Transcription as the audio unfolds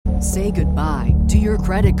Say goodbye to your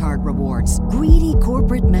credit card rewards. Greedy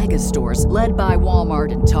corporate mega stores, led by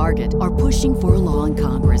Walmart and Target, are pushing for a law in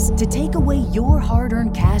Congress to take away your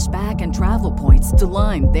hard-earned cash back and travel points to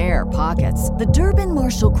line their pockets. The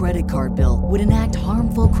Durbin-Marshall credit card bill would enact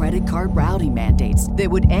harmful credit card routing mandates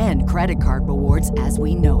that would end credit card rewards as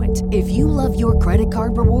we know it. If you love your credit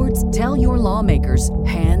card rewards, tell your lawmakers,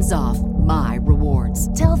 hands off my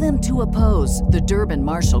rewards. Tell them to oppose the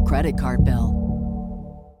Durbin-Marshall credit card bill.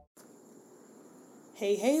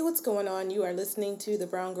 Hey, what's going on? You are listening to the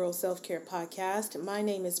Brown Girl Self-Care Podcast. My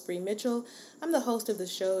name is Bree Mitchell. I'm the host of the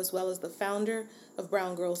show as well as the founder of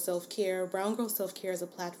Brown Girl Self-Care. Brown Girl Self-Care is a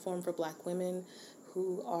platform for Black women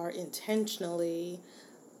who are intentionally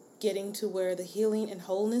getting to where the healing and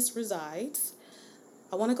wholeness resides.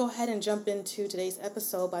 I want to go ahead and jump into today's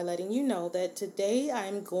episode by letting you know that today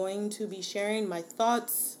I'm going to be sharing my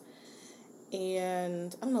thoughts,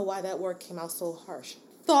 and I don't know why that word came out so harsh.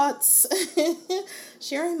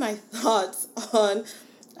 Sharing my thoughts on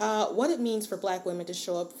what it means for Black women to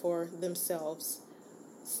show up for themselves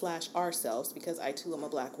 / ourselves, because I too am a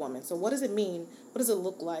Black woman. So what does it mean? What does it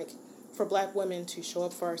look like for Black women to show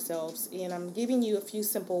up for ourselves? And I'm giving you a few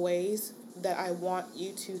simple ways that I want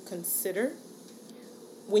you to consider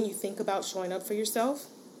when you think about showing up for yourself.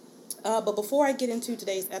 But before I get into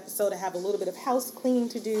today's episode, I have a little bit of house cleaning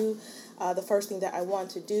to do. The first thing that I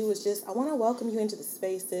want to do is I want to welcome you into the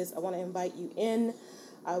spaces. I want to invite you in.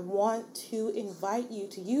 I want to invite you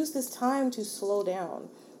to use this time to slow down.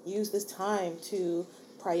 Use this time to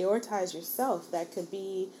prioritize yourself. That could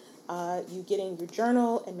be you getting your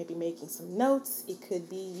journal and maybe making some notes. It could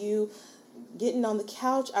be you getting on the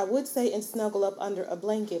couch, I would say, and snuggle up under a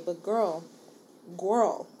blanket. But girl,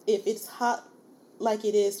 if it's hot like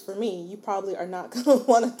it is for me, you probably are not going to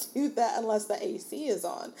want to do that unless the AC is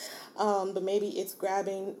on. But maybe it's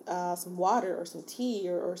grabbing some water or some tea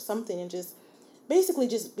or something, and just basically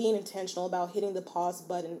just being intentional about hitting the pause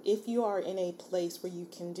button. If you are in a place where you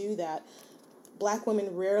can do that, Black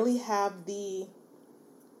women rarely have the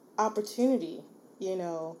opportunity,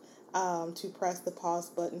 to press the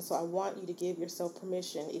pause button. So I want you to give yourself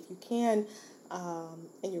permission, if you can,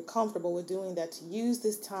 and you're comfortable with doing that, to use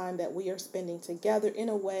this time that we are spending together in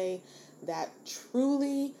a way that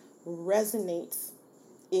truly resonates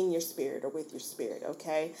in your spirit or with your spirit,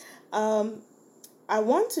 okay? I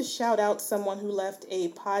want to shout out someone who left a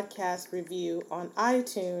podcast review on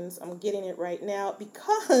iTunes. I'm getting it right now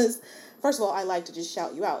because, first of all, I like to just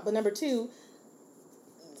shout you out. But number two,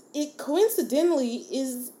 it coincidentally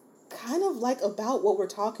is kind of like about what we're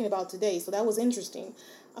talking about today. So that was interesting.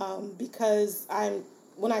 Because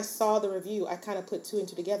when I saw the review, I kind of put two and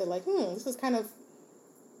two together, like, this is kind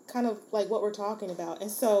of like what we're talking about. And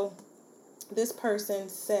so this person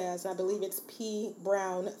says, I believe it's P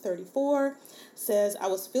Brown 34, says, I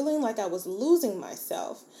was feeling like I was losing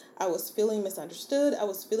myself. I was feeling misunderstood. I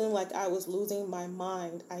was feeling like I was losing my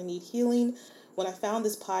mind. I need healing. When I found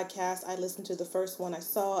this podcast, I listened to the first one I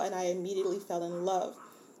saw, and I immediately fell in love.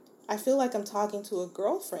 I feel like I'm talking to a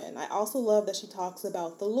girlfriend. I also love that she talks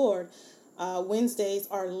about the Lord. Wednesdays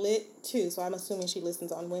are lit too, so I'm assuming she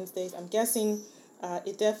listens on Wednesdays. I'm guessing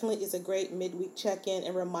it definitely is a great midweek check-in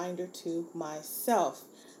and reminder to myself.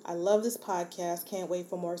 I love this podcast. Can't wait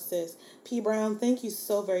for more, sis. P. Brown, thank you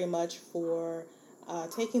so very much for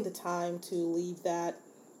taking the time to leave that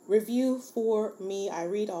review for me. I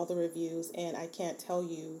read all the reviews, and I can't tell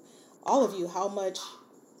you, all of you, how much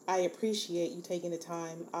I appreciate you taking the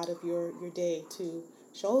time out of your day to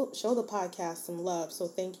show the podcast some love. So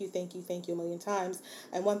thank you a million times.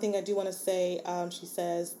 And one thing I do want to say, she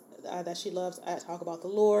says that she loves talk about the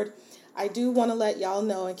Lord. I do want to let y'all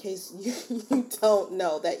know, in case you don't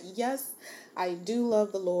know, that yes, I do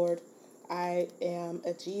love the Lord. I am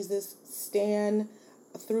a Jesus stan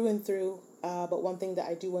through and through. But one thing that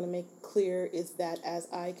I do want to make clear is that as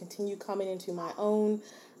I continue coming into my own,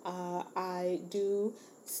 I do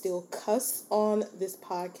still cuss on this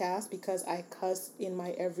podcast, because I cuss in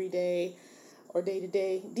my everyday or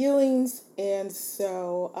day-to-day dealings, and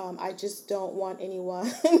so I just don't want anyone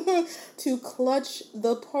to clutch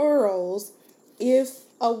the pearls if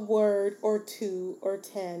a word or two or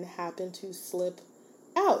 10 happen to slip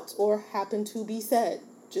out or happen to be said,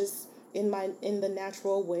 just in the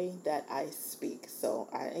natural way that I speak. So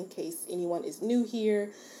in case anyone is new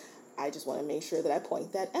here, I just want to make sure that I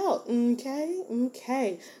point that out.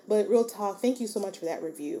 Okay. But real talk, thank you so much for that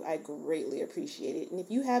review. I greatly appreciate it. And if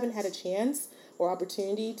you haven't had a chance or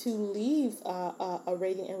opportunity to leave a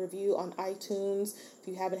rating and review on iTunes, if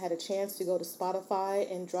you haven't had a chance to go to Spotify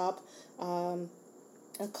and drop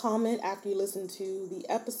a comment after you listen to the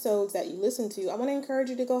episodes that you listen to, I want to encourage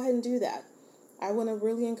you to go ahead and do that. I want to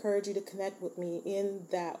really encourage you to connect with me in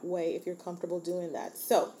that way if you're comfortable doing that.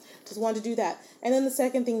 So just wanted to do that. And then the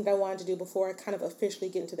second thing that I wanted to do before I kind of officially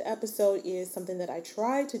get into the episode is something that I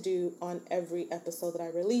try to do on every episode that I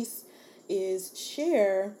release, is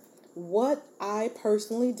share what I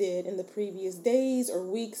personally did in the previous days or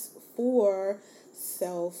weeks for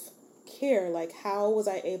self-care. Like, how was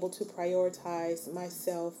I able to prioritize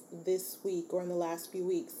myself this week or in the last few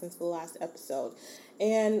weeks since the last episode?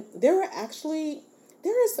 And there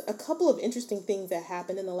is a couple of interesting things that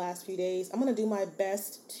happened in the last few days. I'm going to do my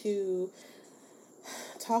best to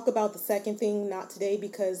talk about the second thing, not today,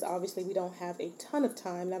 because obviously we don't have a ton of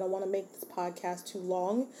time and I don't want to make this podcast too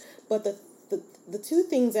long. But the two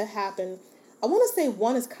things that happened, I want to say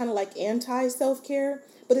one is kind of like anti-self-care,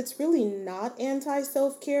 but it's really not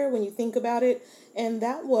anti-self-care when you think about it. And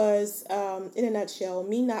that was, in a nutshell,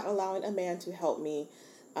 me not allowing a man to help me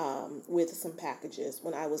with some packages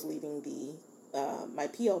when I was leaving my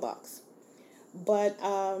P.O. box. But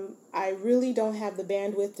I really don't have the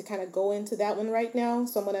bandwidth to kind of go into that one right now.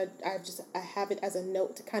 So I have it as a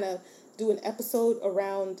note to kind of do an episode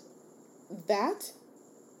around that.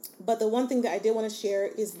 But the one thing that I did want to share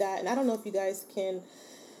is that, and I don't know if you guys can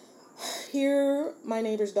hear my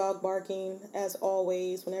neighbor's dog barking as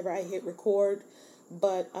always whenever I hit record,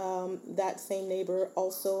 but that same neighbor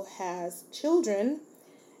also has children.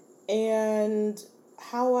 And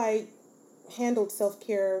how I handled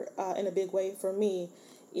self-care in a big way for me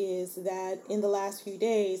is that in the last few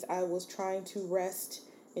days, I was trying to rest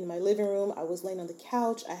in my living room. I was laying on the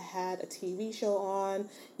couch. I had a TV show on.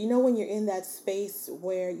 You know, when you're in that space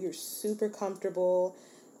where you're super comfortable,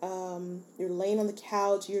 you're laying on the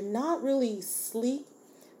couch, you're not really asleep,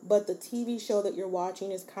 but the TV show that you're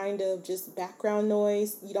watching is kind of just background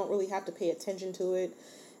noise. You don't really have to pay attention to it,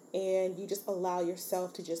 and you just allow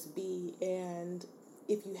yourself to just be. And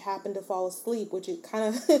if you happen to fall asleep, which it kind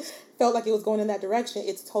of felt like it was going in that direction,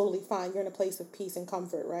 it's totally fine. You're in a place of peace and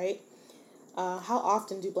comfort, right? How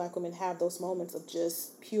often do Black women have those moments of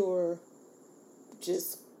just pure,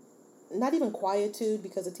 just not even quietude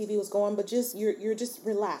because the TV was going, but just you're just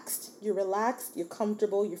relaxed. You're relaxed, you're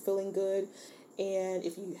comfortable, you're feeling good. And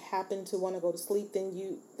if you happen to want to go to sleep,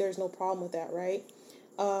 then there's no problem with that, right?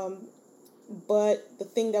 But the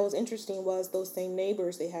thing that was interesting was those same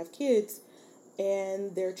neighbors, they have kids,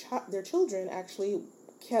 and their children actually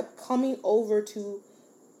kept coming over to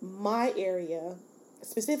my area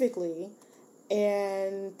specifically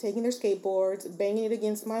and taking their skateboards, banging it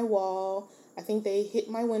against my wall. I think they hit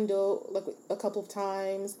my window like a couple of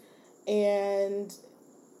times, and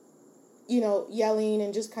yelling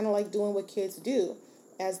and just kind of like doing what kids do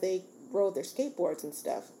as they rode their skateboards and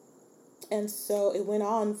stuff. And so it went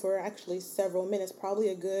on for actually several minutes, probably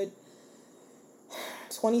a good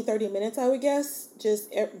 20-30 minutes, I would guess,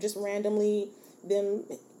 just randomly them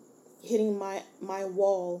hitting my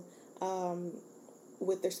wall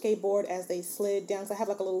with their skateboard as they slid down. So I have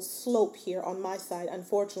like a little slope here on my side.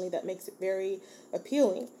 Unfortunately, that makes it very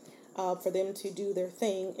appealing for them to do their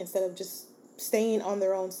thing instead of just staying on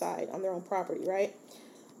their own side, on their own property, right?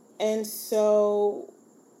 And so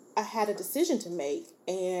I had a decision to make,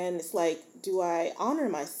 and it's like, do I honor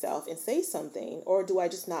myself and say something, or do I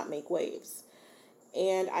just not make waves?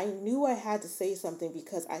 And I knew I had to say something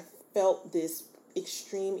because I felt this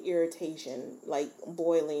extreme irritation, like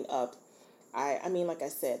boiling up. I mean, like I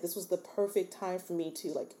said, this was the perfect time for me to,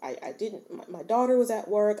 like, my daughter was at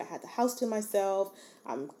work. I had the house to myself.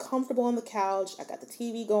 I'm comfortable on the couch. I got the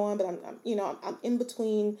TV going, but I'm in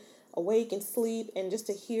between awake and sleep. And just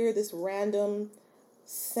to hear this random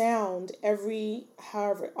sound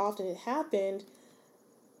however often it happened,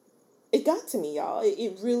 it got to me, y'all.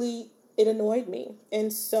 It annoyed me.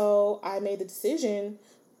 And so I made the decision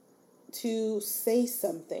to say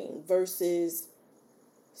something versus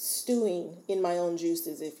stewing in my own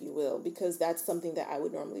juices, if you will, because that's something that I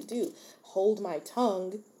would normally do. Hold my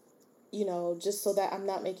tongue, just so that I'm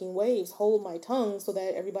not making waves. Hold my tongue so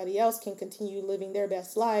that everybody else can continue living their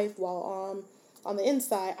best life while on the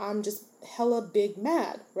inside, I'm just hella big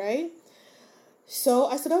mad, right? So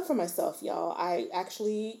I stood up for myself, y'all. I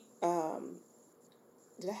actually,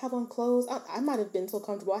 did I have on clothes? I might have been so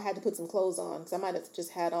comfortable I had to put some clothes on because I might have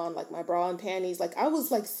just had on like my bra and panties. Like I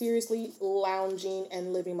was like seriously lounging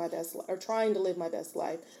and living my best life, or trying to live my best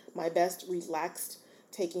life, my best relaxed,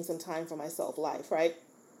 taking some time for myself life, right?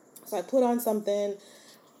 So I put on something,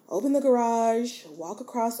 open the garage, walk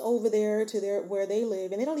across over there to where they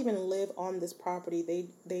live, and they don't even live on this property.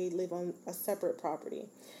 They live on a separate property.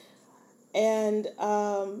 And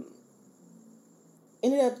the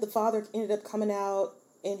father ended up coming out,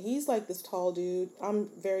 And he's like this tall dude. I'm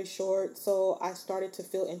very short, so I started to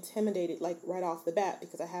feel intimidated like right off the bat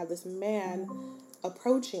because I have this man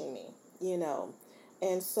approaching me, you know.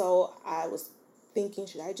 And so I was thinking,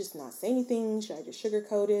 should I just not say anything? Should I just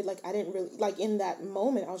sugarcoat it? Like, I didn't really, like, in that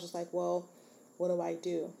moment, I was just like, well, what do I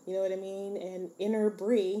do? You know what I mean? And inner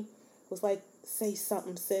Bree was like, say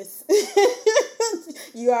something, sis.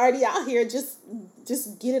 You already out here, just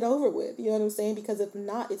get it over with. You know what I'm saying? Because if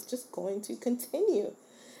not, it's just going to continue.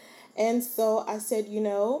 And so I said,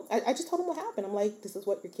 I just told him what happened. I'm like, this is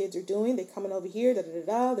what your kids are doing. They're coming over here, da da da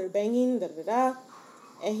da. They're banging, da da da da.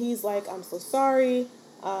 And he's like, I'm so sorry.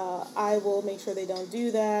 I will make sure they don't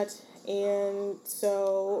do that. And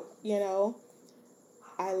so,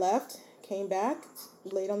 I left, came back,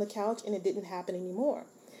 laid on the couch, and it didn't happen anymore.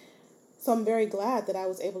 So I'm very glad that I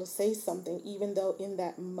was able to say something, even though in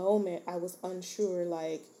that moment I was unsure,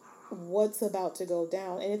 like, what's about to go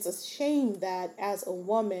down. And it's a shame that as a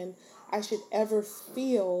woman, I should ever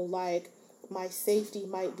feel like my safety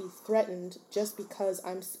might be threatened just because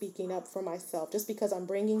I'm speaking up for myself, just because I'm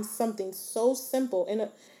bringing something so simple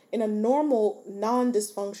in a normal,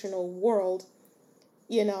 non-dysfunctional world.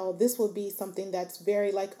 This would be something that's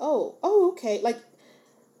very like, okay. Like,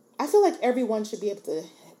 I feel like everyone should be able to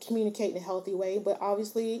communicate in a healthy way, but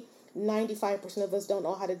obviously 95% of us don't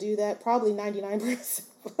know how to do that. Probably 99%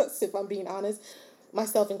 of us, if I'm being honest,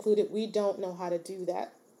 myself included, we don't know how to do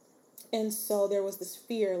that. And so there was this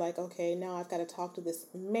fear, like, okay, now I've got to talk to this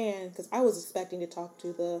man, because I was expecting to talk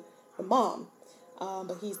to the mom,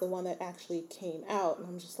 but he's the one that actually came out. And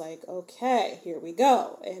I'm just like, okay, here we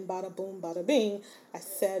go. And bada boom, bada bing, I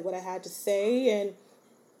said what I had to say and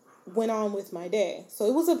went on with my day. So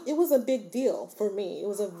it was a big deal for me. It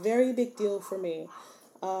was a very big deal for me.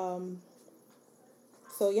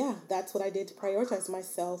 So yeah, that's what I did to prioritize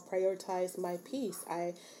myself, prioritize my peace.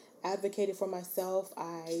 I advocated for myself.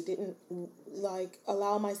 I didn't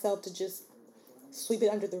allow myself to just sweep it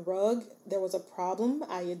under the rug. There was a problem.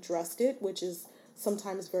 I addressed it, which is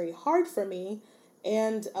sometimes very hard for me.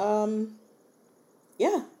 And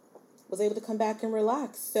was able to come back and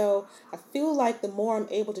relax. So I feel like the more I'm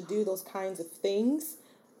able to do those kinds of things,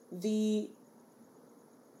 the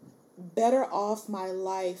better off my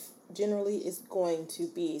life generally is going to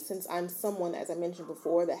be, since I'm someone, as I mentioned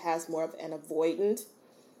before, that has more of an avoidant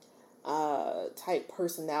type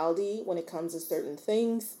personality when it comes to certain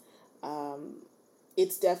things.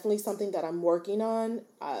 It's definitely something that I'm working on,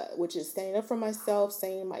 which is standing up for myself,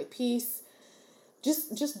 saying my piece,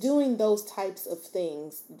 just doing those types of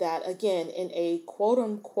things that, again, in a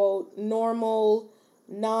quote-unquote normal,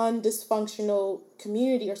 non-dysfunctional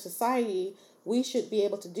community or society, we should be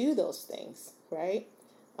able to do those things, right?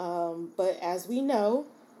 But as we know,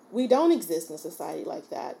 we don't exist in a society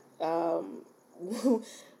like that.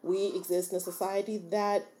 We exist in a society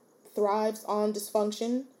that thrives on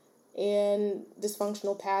dysfunction and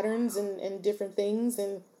dysfunctional patterns and different things,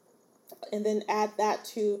 and then add that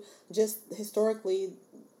to just historically,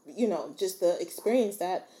 just the experience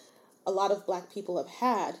that a lot of Black people have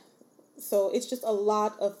had. So it's just a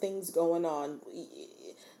lot of things going on.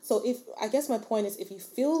 So I guess my point is, if you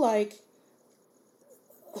feel like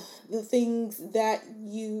the things that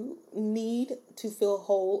you need to feel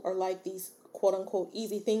whole are like these quote unquote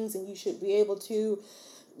easy things, and you should be able to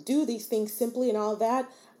do these things simply and all that,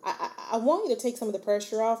 I want you to take some of the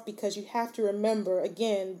pressure off, because you have to remember,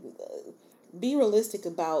 again, be realistic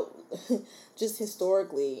about just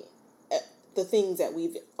historically the things that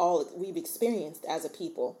we've experienced as a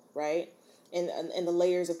people, right? And the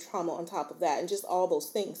layers of trauma on top of that, and just all those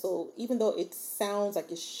things. So even though it sounds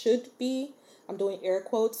like it should be, I'm doing air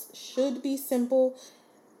quotes, should be simple,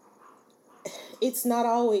 it's not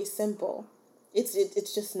always simple.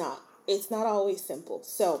 It's just not. It's not always simple.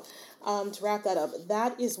 So, to wrap that up,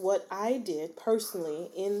 that is what I did personally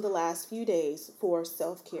in the last few days for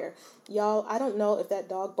self-care. Y'all, I don't know if that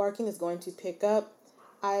dog barking is going to pick up.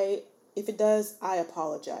 If it does, I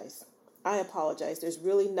apologize. There's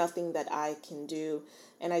really nothing that I can do,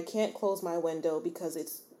 and I can't close my window because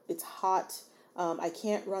it's hot. I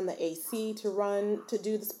can't run the AC to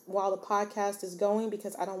do this while the podcast is going,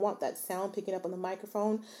 because I don't want that sound picking up on the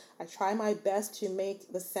microphone. I try my best to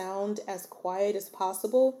make the sound as quiet as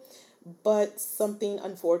possible, but something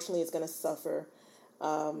unfortunately is going to suffer.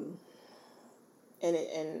 And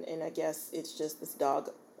I guess it's just this dog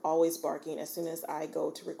always barking as soon as I go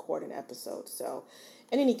to record an episode. So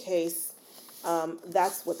in any case,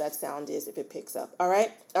 that's what that sound is if it picks up. All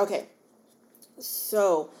right. Okay.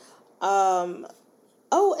 So,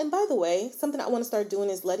 oh, and by the way, something I want to start doing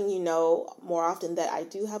is letting you know more often that I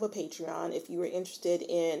do have a Patreon. If you were interested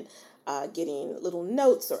in getting little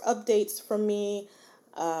notes or updates from me,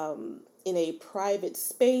 in a private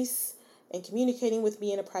space and communicating with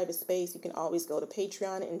me in a private space, you can always go to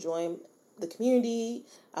Patreon and join the community.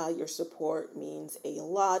 Your support means a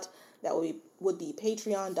lot. That would be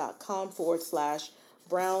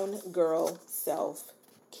patreon.com/brown girl self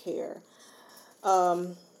care.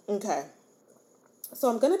 Okay. So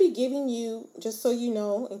I'm going to be giving you, just so you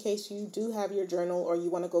know, in case you do have your journal or you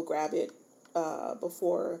want to go grab it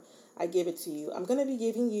before I give it to you, I'm going to be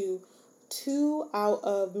giving you 2 out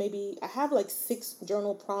of maybe, I have like 6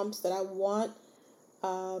 journal prompts that I want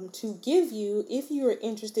to give you if you are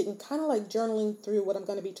interested in kind of like journaling through what I'm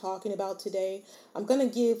going to be talking about today. I'm going to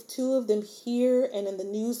give 2 of them here and in the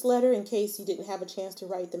newsletter in case you didn't have a chance to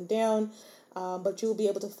write them down. But you'll be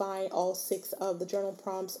able to find all 6 of the journal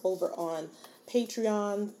prompts over on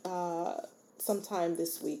Patreon sometime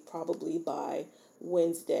this week, probably by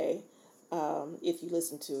Wednesday, if you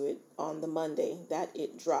listen to it on the Monday that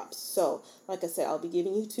it drops. So, like I said, I'll be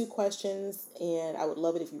giving you 2 questions, and I would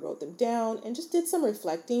love it if you wrote them down and just did some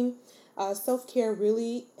reflecting. Self-care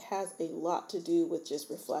really has a lot to do with just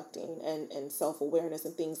reflecting and self-awareness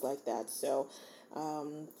and things like that. So,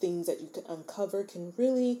 things that you can uncover can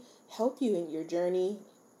really help you in your journey,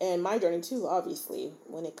 and my journey too, obviously,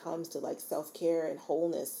 when it comes to like self-care and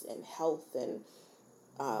wholeness and health and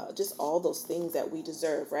just all those things that we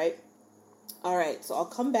deserve, right? All right, so I'll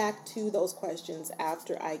come back to those questions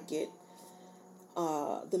after I get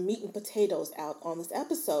the meat and potatoes out on this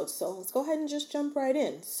episode. So let's go ahead and just jump right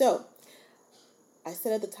in. So I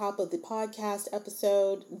said at the top of the podcast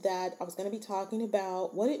episode that I was going to be talking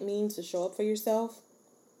about what it means to show up for yourself.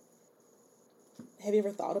 Have you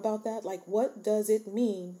ever thought about that? Like, what does it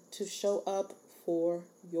mean to show up for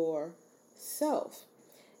yourself?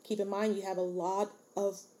 Keep in mind, you have a lot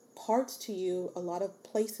of parts to you, a lot of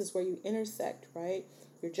places where you intersect, right?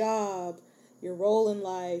 Your job, your role in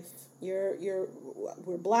life, we're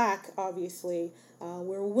Black, obviously.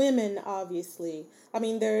 We're women, obviously. I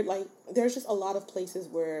mean, there's just a lot of places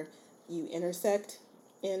where you intersect.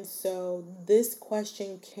 And so this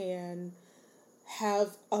question can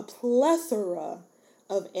have a plethora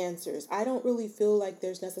of answers. I don't really feel like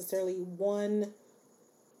there's necessarily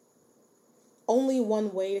only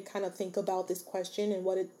one way to kind of think about this question and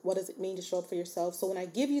what does it mean to show up for yourself. So when I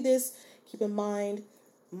give you this, keep in mind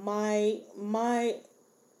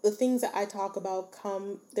the things that I talk about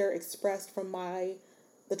they're expressed from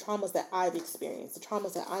the traumas that I've experienced, the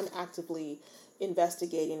traumas that I'm actively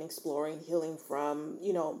investigating, exploring, healing from,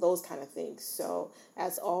 those kind of things. So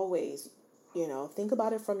as always, think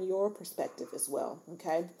about it from your perspective as well.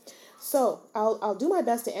 Okay. So I'll do my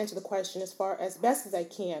best to answer the question as best as I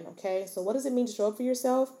can. Okay. So what does it mean to show up for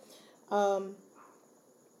yourself?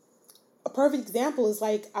 A perfect example is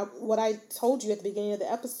like what I told you at the beginning of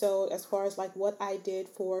the episode, as far as like what I did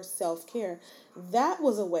for self-care. That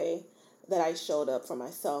was a way that I showed up for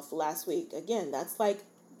myself last week. Again, that's like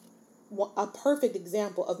a perfect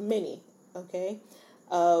example of many, okay,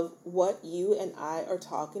 of what you and I are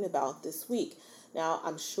talking about this week. Now,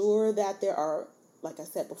 I'm sure that there are, like I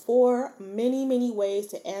said before, many, many ways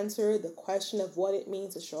to answer the question of what it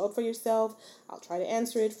means to show up for yourself. I'll try to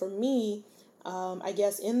answer it. For me, I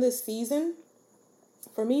guess in this season,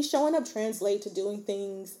 for me, showing up translates to doing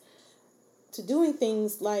things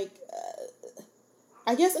like,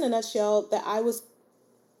 I guess in a nutshell, that I was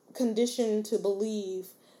conditioned to believe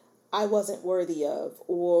I wasn't worthy of,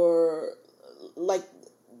 or like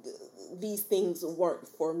these things weren't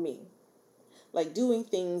for me. Like doing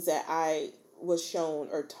things that I was shown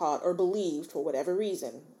or taught or believed for whatever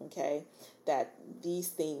reason, okay, that these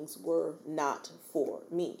things were not for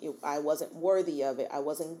me. I wasn't worthy of it. I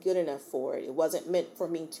wasn't good enough for it. It wasn't meant for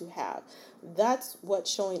me to have. That's what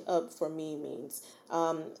showing up for me means.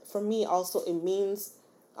 For me also, it means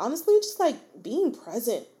honestly just like being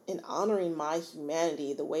present and honoring my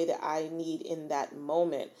humanity the way that I need in that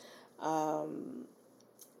moment.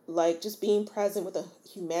 Like just being present with the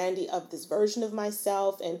humanity of this version of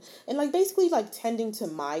myself, and like basically like tending to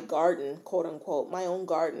my garden, quote unquote, my own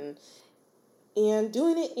garden, and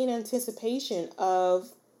doing it in anticipation of,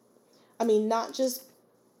 not just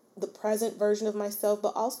the present version of myself,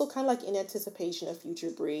 but also kind of like in anticipation of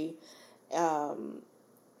future Bree,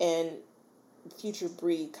 and future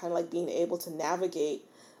Bree kind of like being able to navigate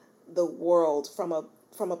the world from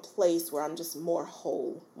a place where I'm just more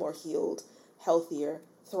whole, more healed, healthier,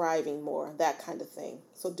 thriving more, that kind of thing.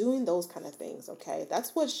 So doing those kind of things, okay?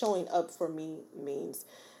 That's what showing up for me means.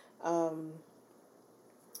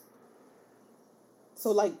 So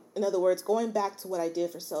like, in other words, going back to what I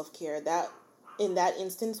did for self-care, that in that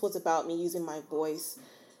instance was about me using my voice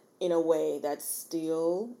in a way that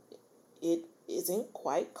still, it isn't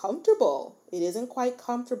quite comfortable. It isn't quite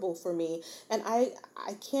comfortable for me. And I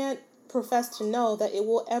can't profess to know that it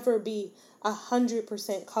will ever be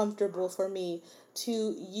 100% comfortable for me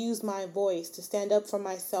to use my voice, to stand up for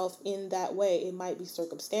myself in that way. It might be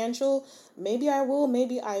circumstantial. Maybe I will,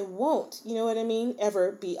 maybe I won't. You know what I mean?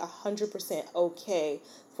 Ever be 100% okay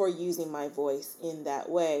for using my voice in that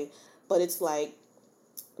way. But it's like,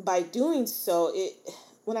 by doing so,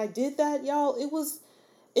 when I did that, y'all, it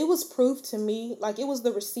was proof to me, like it was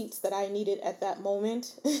the receipts that I needed at that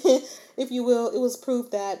moment, if you will. It was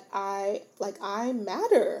proof that I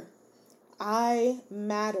matter. I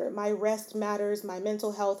matter. My rest matters. My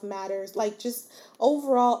mental health matters. Like, just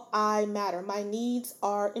overall, I matter. My needs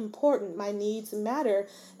are important. My needs matter.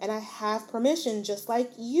 And I have permission, just like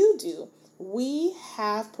you do. We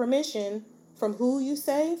have permission from who you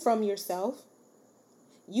say, from yourself.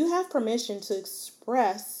 You have permission to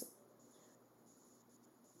express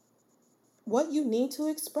what you need to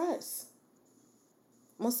express.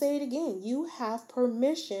 I'm going to say it again. You have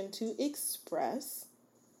permission to express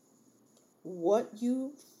what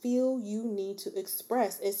you feel you need to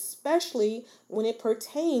express, especially when it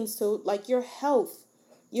pertains to like your health,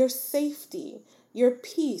 your safety, your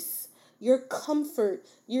peace, your comfort,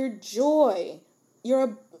 your joy,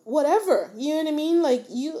 your whatever. You know what I mean? Like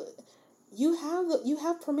you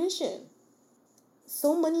have permission.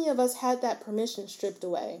 So many of us had that permission stripped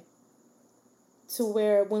away, to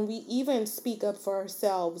where when we even speak up for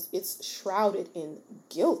ourselves, it's shrouded in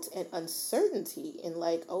guilt and uncertainty, and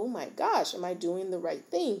like, oh my gosh, am I doing the right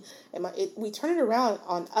thing? We turn it around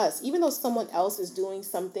on us, even though someone else is doing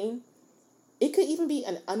something. It could even be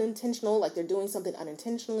an unintentional, like they're doing something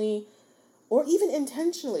unintentionally, or even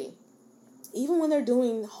intentionally. Even when they're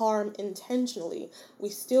doing harm intentionally, we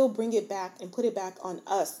still bring it back and put it back on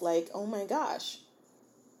us. Like, oh my gosh,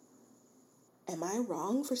 am I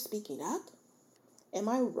wrong for speaking up? Am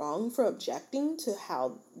I wrong for objecting to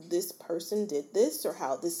how this person did this, or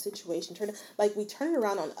how this situation turned out? Like, we turn it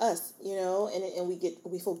around on us, and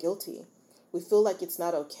we feel guilty. We feel like it's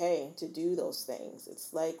not okay to do those things.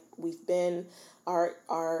 It's like we've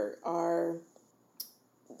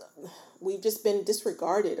just been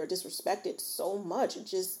disregarded or disrespected so much. It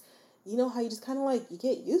just, how you just kind of like, you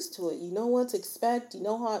get used to it. You know what to expect. You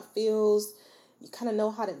know how it feels. You kind of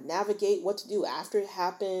know how to navigate what to do after it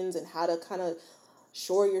happens, and how to kind of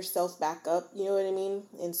shore yourself back up, you know what I mean?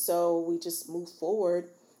 And so we just move forward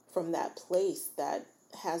from that place that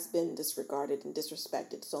has been disregarded and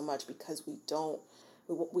disrespected so much, because we don't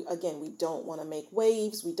want to make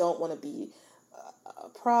waves. We don't want to be a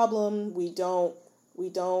problem. We just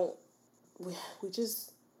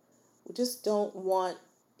don't want,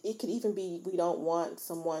 it could even be, we don't want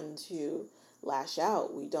someone to lash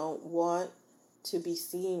out. We don't want to be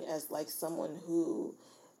seen as like someone who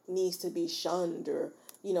needs to be shunned, or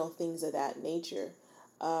things of that nature.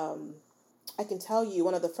 I can tell you,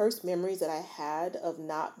 one of the first memories that I had of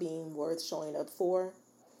not being worth showing up for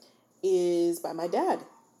is by my dad.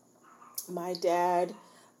 My dad,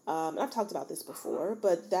 I've talked about this before,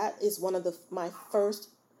 but that is one of my first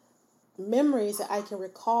memories that I can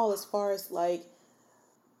recall, as far as like,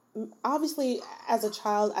 obviously as a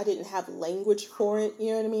child I didn't have language for it, you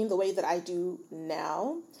know what I mean, the way that I do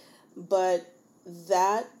now. But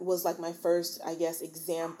that was like my first, I guess,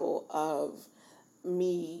 example of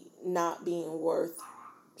me not being worth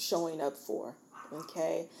showing up for.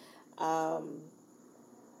 Okay.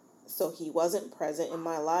 So he wasn't present in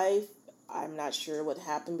my life. I'm not sure what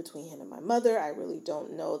happened between him and my mother. I really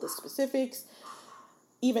don't know the specifics.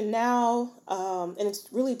 Even now, and it's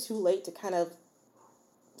really too late to kind of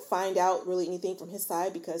find out really anything from his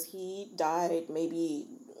side, because he died maybe,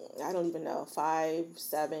 I don't even know, 5,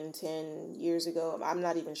 7, 10 years ago. I'm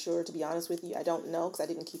not even sure, to be honest with you. I don't know, because I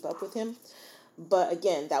didn't keep up with him. But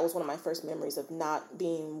again, that was one of my first memories of not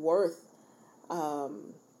being worth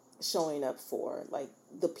showing up for. Like,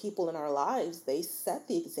 the people in our lives, they set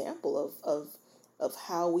the example of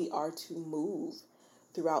how we are to move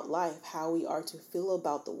throughout life, how we are to feel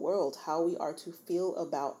about the world, how we are to feel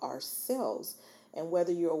about ourselves. And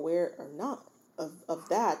whether you're aware or not of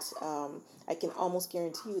that, I can almost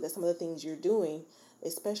guarantee you that some of the things you're doing,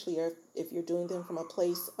 especially if you're doing them from a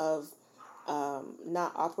place of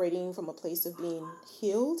not operating from a place of being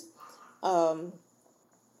healed, a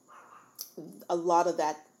lot of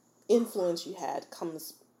that influence you had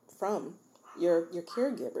comes from your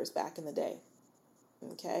caregivers back in the day.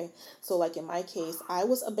 Okay? So like in my case, I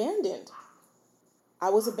was abandoned. I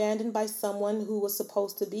was abandoned by someone who was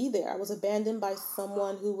supposed to be there. I was abandoned by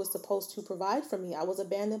someone who was supposed to provide for me. I was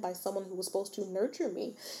abandoned by someone who was supposed to nurture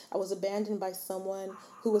me. I was abandoned by someone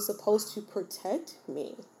who was supposed to protect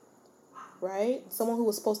me. right? Someone who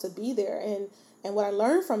was supposed to be there. And what I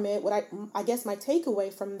learned from it, I guess my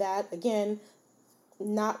takeaway from that, again,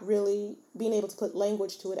 not really being able to put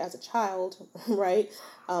language to it as a child, right?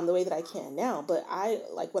 The way that I can now. But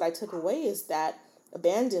what I took away is that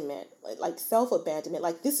abandonment, like self-abandonment,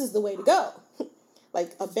 like this is the way to go.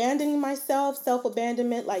 Like abandoning myself,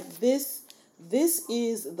 self-abandonment, like this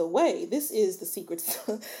is the way. This is the secret.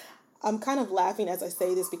 I'm kind of laughing as I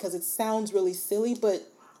say this because it sounds really silly, but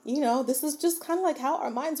this is just kind of like how our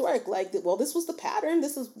minds work. Like, well, this was the pattern.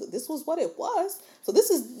 This was what it was. So this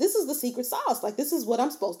is the secret sauce. Like, this is what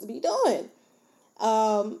I'm supposed to be doing.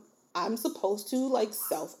 I'm supposed to like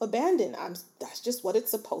self-abandon. That's just what it's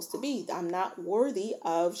supposed to be. I'm not worthy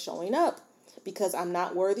of showing up because I'm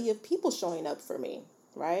not worthy of people showing up for me,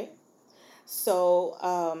 right? So,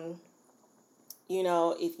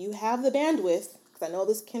 if you have the bandwidth, because I know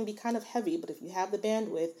this can be kind of heavy, but if you have the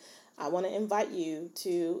bandwidth, I want to invite you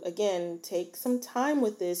to, again, take some time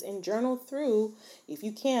with this and journal through, if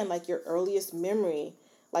you can, like your earliest memory,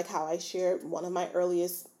 like how I shared one of my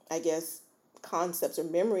earliest, I guess, concepts or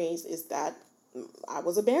memories is that I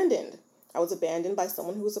was abandoned. I was abandoned by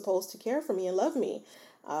someone who was supposed to care for me and love me.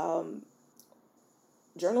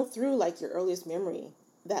 Journal through like your earliest memory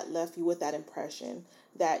that left you with that impression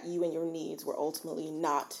that you and your needs were ultimately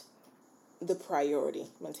not the priority.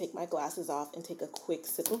 I'm going to take my glasses off and take a quick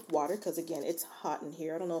sip of water because, again, it's hot in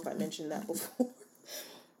here. I don't know if I mentioned that before.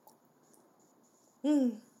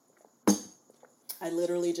 I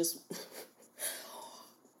literally just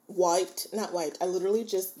I literally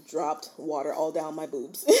just dropped water all down my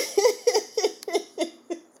boobs.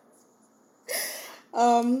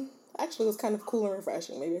 Actually, it was kind of cool and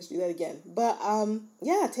refreshing. Maybe I should do that again. But,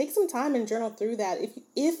 yeah, take some time and journal through that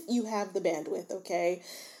if you have the bandwidth, okay?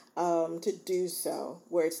 To do so,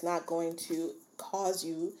 where it's not going to cause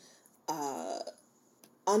you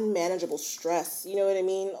unmanageable stress, you know what I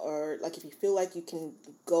mean? Or like if you feel like you can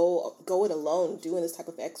go it alone doing this type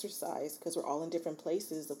of exercise, because we're all in different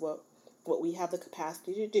places of what we have the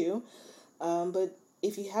capacity to do. But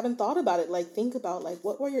if you haven't thought about it, like think about like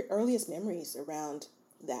what were your earliest memories around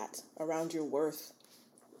that, around your worth,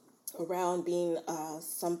 around being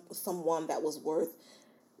someone that was worth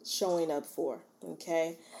showing up for,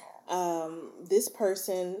 okay? This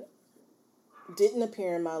person didn't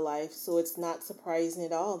appear in my life, so it's not surprising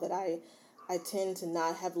at all that I tend to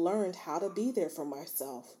not have learned how to be there for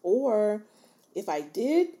myself. Or if I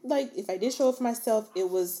did show up for myself, it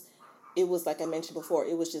was like I mentioned before,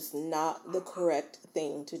 it was just not the correct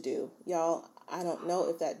thing to do. Y'all, I don't know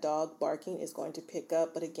if that dog barking is going to pick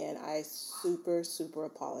up, but again, I super, super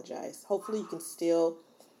apologize. Hopefully you can still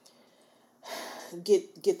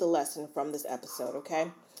get the lesson from this episode, okay?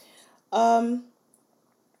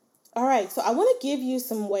 All right, so I want to give you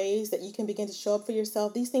some ways that you can begin to show up for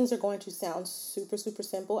yourself. These things are going to sound super, super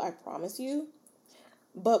simple, I promise you.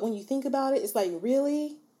 But when you think about it, it's like,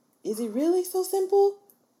 really? Is it really so simple?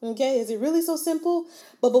 Okay, is it really so simple?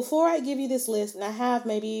 But before I give you this list, and I have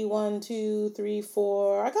maybe 1, 2, 3,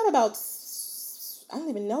 4, I got about, I don't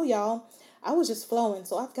even know, y'all. I was just flowing,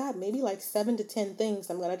 so I've got maybe like 7 to 10 things.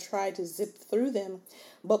 I'm going to try to zip through them.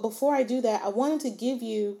 But before I do that, I wanted to give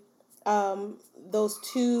you those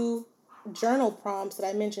 2 journal prompts that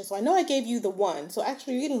I mentioned. So I know I gave you the 1. So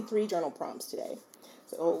actually you're getting 3 journal prompts today.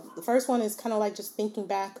 So the first one is kind of like just thinking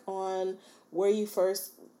back on where you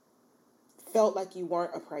first felt like you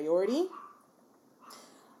weren't a priority.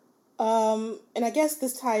 And I guess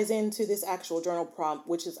this ties into this actual journal prompt,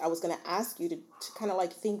 which is I was going to ask you to kind of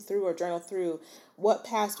like think through or journal through what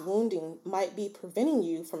past wounding might be preventing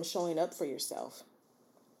you from showing up for yourself.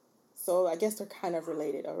 So I guess they're kind of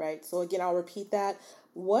related, all right? So again, I'll repeat that.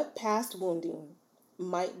 What past wounding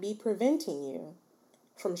might be preventing you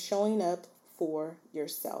from showing up for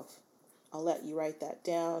yourself? I'll let you write that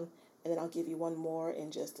down, and then I'll give you one more in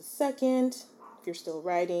just a second, if you're still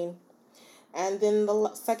writing. And then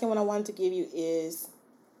the second one I wanted to give you is,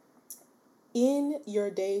 in your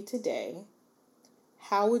day-to-day,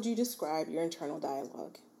 how would you describe your internal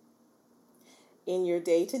dialogue? In your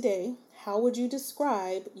day-to-day, how would you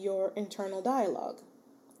describe your internal dialogue?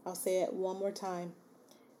 I'll say it one more time.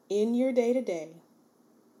 In your day-to-day,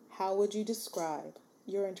 how would you describe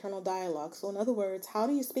your internal dialogue? So in other words, how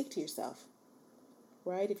do you speak to yourself?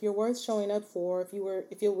 Right? If you're worth showing up for, if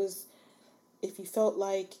you felt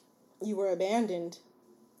like you were abandoned,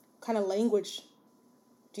 what kind of language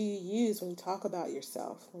do you use when you talk about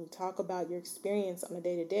yourself, when you talk about your experience on a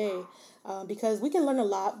day-to-day? Because we can learn a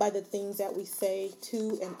lot by the things that we say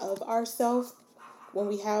to and of ourselves when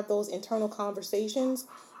we have those internal conversations.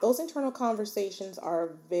 Those internal conversations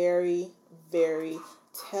are very, very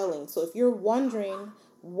telling. So if you're wondering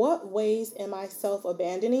What ways am I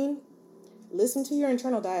self-abandoning? Listen to your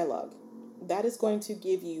internal dialogue. That is going to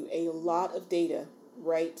give you a lot of data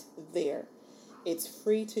right there. It's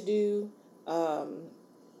free to do.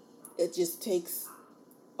 It just takes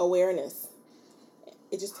awareness.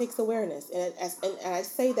 It just takes awareness. And I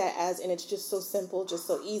say that as, and it's just so simple, just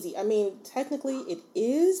so easy. I mean, technically it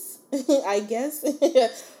is, I guess,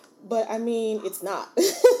 but I mean, it's not.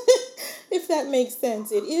 If that makes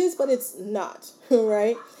sense. It is, but it's not,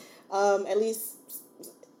 right? At least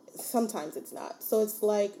sometimes it's not. So it's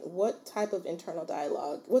like, what type of internal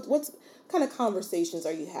dialogue, what kind of conversations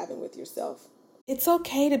are you having with yourself? It's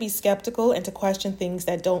okay to be skeptical and to question things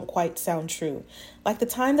that don't quite sound true. Like the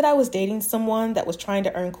time that I was dating someone that was trying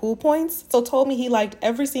to earn cool points, so told me he liked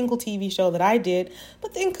every single TV show that I did,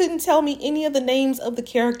 but then couldn't tell me any of the names of the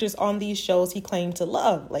characters on these shows he claimed to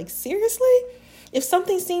love. Like, seriously? If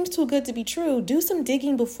something seems too good to be true, do some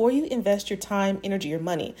digging before you invest your time, energy, or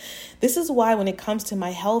money. This is why when it comes to my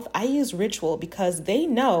health, I use Ritual, because they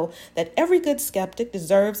know that every good skeptic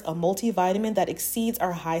deserves a multivitamin that exceeds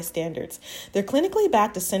our high standards. Their clinically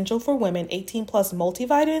backed Essential for Women 18 Plus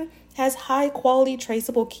multivitamin has high quality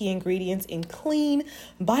traceable key ingredients in clean,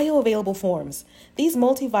 bioavailable forms. These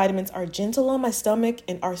multivitamins are gentle on my stomach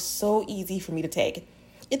and are so easy for me to take.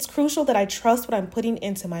 It's crucial that I trust what I'm putting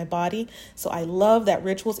into my body, so I love that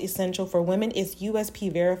Rituals Essential for Women is USP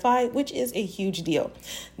verified, which is a huge deal.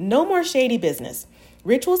 No more shady business.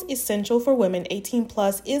 Rituals Essential for Women 18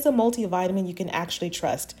 Plus is a multivitamin you can actually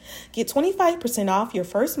trust. Get 25% off your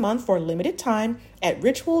first month for a limited time at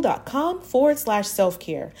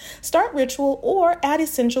ritual.com/self-care. Start Ritual or add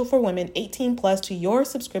Essential for Women 18 Plus to your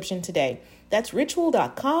subscription today. That's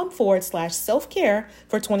ritual.com/self-care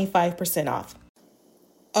for 25% off.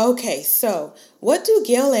 Okay, so what do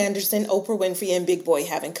Gail Anderson, Oprah Winfrey, and Big Boy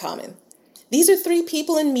have in common? These are three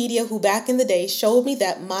people in media who back in the day showed me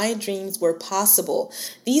that my dreams were possible.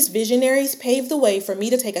 These visionaries paved the way for me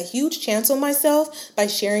to take a huge chance on myself by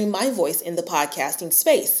sharing my voice in the podcasting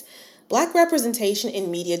space. Black representation in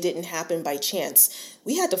media didn't happen by chance.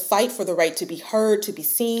 We had to fight for the right to be heard, to be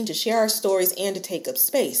seen, to share our stories, and to take up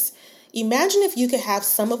space. Imagine if you could have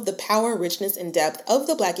some of the power, richness, and depth of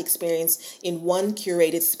the Black experience in one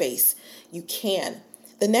curated space. You can.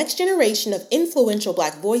 The next generation of influential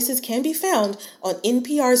Black voices can be found on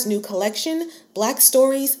NPR's new collection, Black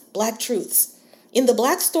Stories, Black Truths. In the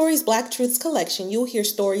Black Stories, Black Truths collection, you'll hear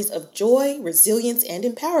stories of joy, resilience, and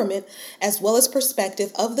empowerment, as well as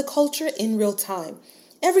perspective of the culture in real time.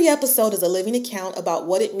 Every episode is a living account about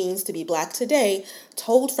what it means to be Black today,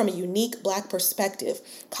 told from a unique Black perspective.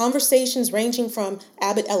 Conversations ranging from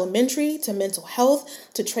Abbott Elementary to mental health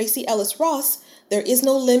to Tracy Ellis Ross. There is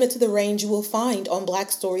no limit to the range you will find on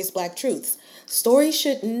Black Stories, Black Truths. Stories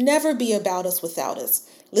should never be about us without us.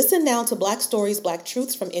 Listen now to Black Stories, Black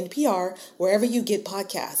Truths from NPR, wherever you get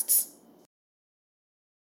podcasts.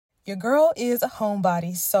 Your girl is a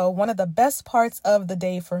homebody, so one of the best parts of the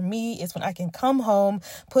day for me is when I can come home,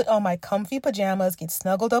 put on my comfy pajamas, get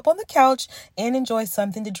snuggled up on the couch, and enjoy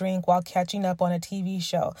something to drink while catching up on a TV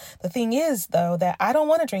show. The thing is, though, that I don't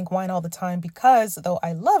want to drink wine all the time because, though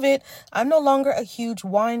I love it, I'm no longer a huge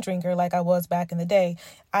wine drinker like I was back in the day.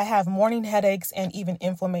 I have morning headaches and even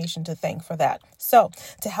inflammation to thank for that. So,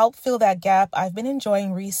 to help fill that gap, I've been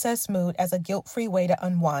enjoying Recess Mood as a guilt-free way to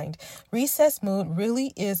unwind. Recess Mood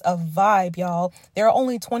really is a vibe, y'all. There are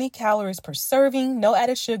only 20 calories per serving, no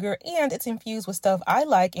added sugar, and it's infused with stuff I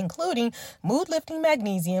like, including mood-lifting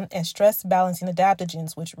magnesium and stress-balancing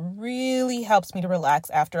adaptogens, which really helps me to relax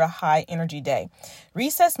after a high-energy day.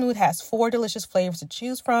 Recess Mood has 4 delicious flavors to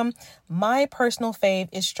choose from. My personal fave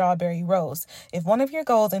is Strawberry Rose. If one of your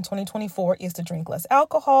goals in 2024 is to drink less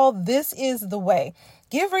alcohol, this is the way.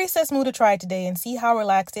 Give Recess Mood a try today and see how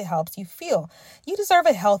relaxed it helps you feel. You deserve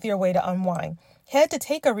a healthier way to unwind. Head to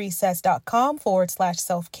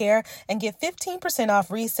takearecess.com/self-care and get 15%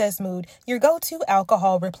 off Recess Mood, your go-to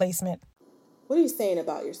alcohol replacement. What are you saying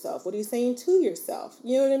about yourself? What are you saying to yourself?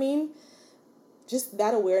 You know what I mean? Just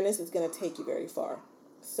that awareness is going to take you very far.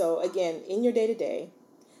 So again, in your day-to-day,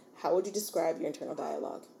 how would you describe your internal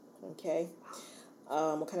dialogue? Okay?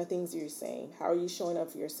 What kind of things are you saying? How are you showing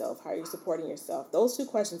up for yourself? How are you supporting yourself? Those 2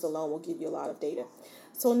 questions alone will give you a lot of data.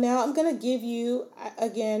 So now I'm going to give you,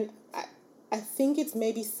 again, I think it's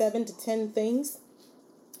maybe 7 to 10 things.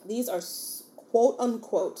 These are quote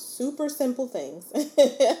unquote super simple things,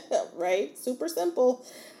 right? Super simple,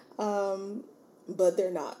 but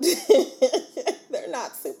they're not. They're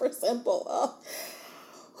not super simple. Oh.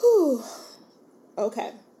 Whew.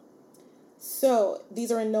 Okay. So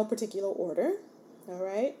these are in no particular order. All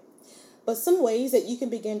right. But some ways that you can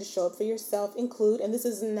begin to show up for yourself include, and this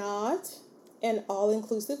is not an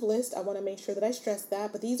all-inclusive list. I want to make sure that I stress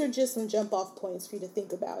that, but these are just some jump-off points for you to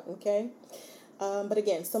think about, okay? But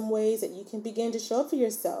again, some ways that you can begin to show up for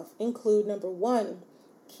yourself include, number one,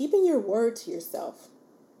 keeping your word to yourself.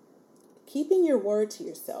 Keeping your word to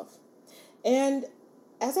yourself. And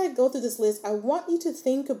as I go through this list, I want you to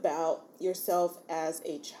think about yourself as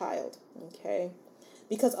a child, okay?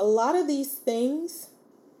 Because a lot of these things,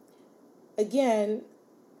 again,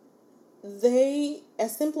 they,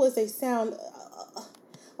 as simple as they sound,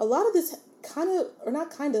 a lot of this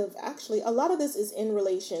a lot of this is in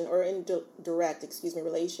relation or in direct,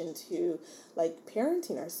 relation to like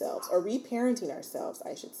parenting ourselves or reparenting ourselves,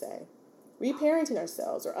 I should say. Reparenting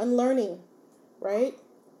ourselves or unlearning, right?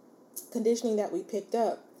 Conditioning that we picked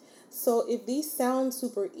up. So if these sound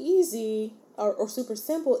super easy or super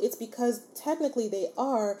simple, it's because technically they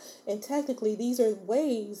are, and technically these are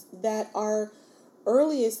ways that our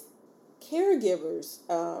earliest caregivers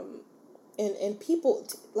and people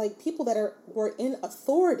that were in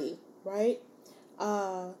authority, right,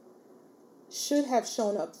 should have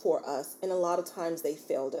shown up for us, and a lot of times they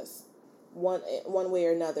failed us one way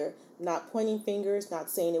or another. Not pointing fingers, not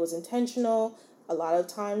saying it was intentional. A lot of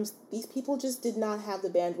times these people just did not have the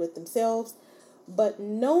bandwidth themselves. But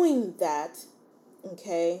knowing that,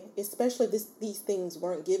 okay, especially these things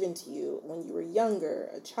weren't given to you when you were younger,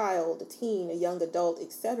 a child, a teen, a young adult,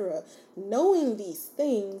 etc. Knowing these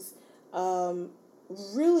things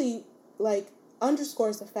really like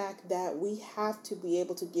underscores the fact that we have to be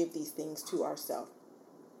able to give these things to ourselves.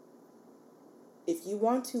 If you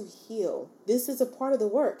want to heal, this is a part of the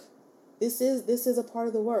work. This is a part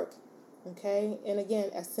of the work. Okay? And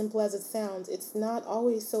again, as simple as it sounds, it's not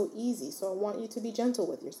always so easy. So I want you to be gentle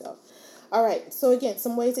with yourself. All right. So again,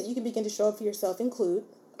 some ways that you can begin to show up for yourself include,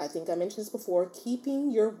 I think I mentioned this before,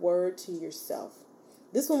 keeping your word to yourself.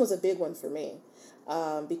 This one was a big one for me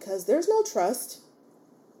because there's no trust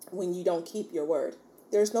when you don't keep your word.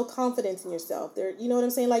 There's no confidence in yourself. You know what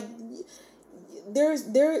I'm saying? Like there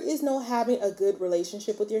is no having a good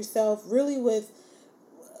relationship with yourself, really,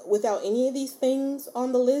 without any of these things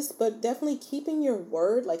on the list, but definitely keeping your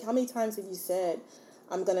word. Like, how many times have you said,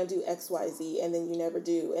 I'm going to do X, Y, Z, and then you never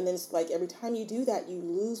do? And then it's like every time you do that, you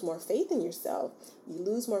lose more faith in yourself. You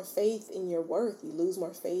lose more faith in your worth. You lose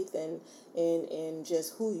more faith in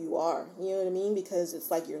just who you are. You know what I mean? Because it's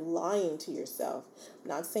like you're lying to yourself. I'm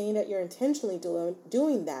not saying that you're intentionally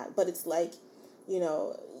doing that, but it's like,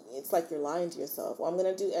 it's like you're lying to yourself. Well, I'm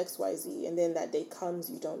going to do X, Y, Z. And then that day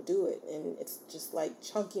comes, you don't do it. And it's just like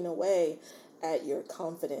chunking away at your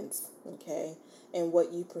confidence, okay, and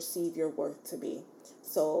what you perceive your worth to be.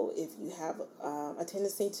 So if you have a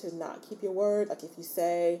tendency to not keep your word, like if you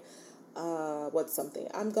say, I'm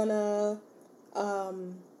gonna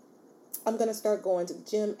start going to the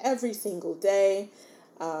gym every single day.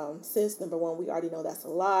 Sis, number one, we already know that's a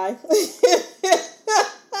lie.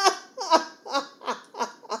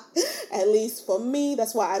 At least for me,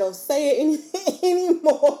 that's why I don't say it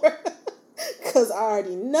anymore. Because I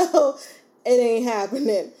already know it ain't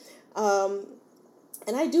happening.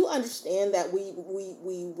 And I do understand that we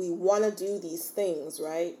want to do these things,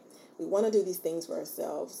 right? We want to do these things for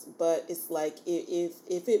ourselves. But it's like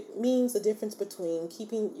if it means the difference between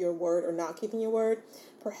keeping your word or not keeping your word,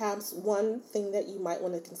 perhaps one thing that you might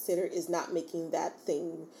want to consider is not making that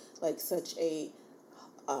thing like such a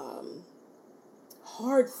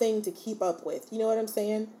hard thing to keep up with. You know what I'm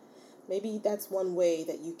saying? Maybe that's one way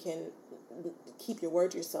that you can keep your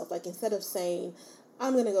word to yourself. Like instead of saying,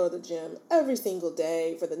 I'm going to go to the gym every single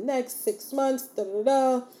day for the next 6 months,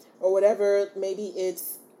 or whatever, maybe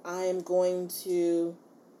it's, I'm going to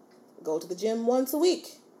go to the gym once a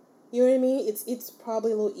week. You know what I mean? It's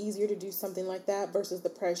probably a little easier to do something like that versus the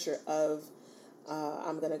pressure of,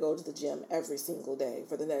 I'm going to go to the gym every single day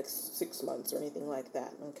for the next 6 months or anything like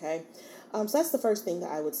that, okay? So that's the first thing that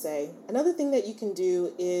I would say. Another thing that you can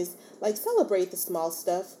do is, like, celebrate the small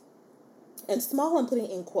stuff. And small, I'm putting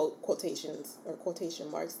in quotations or quotation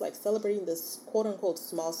marks, like celebrating this quote-unquote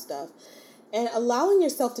small stuff. And allowing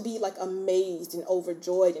yourself to be, like, amazed and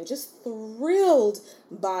overjoyed and just thrilled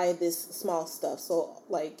by this small stuff. So,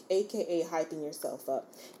 like, AKA hyping yourself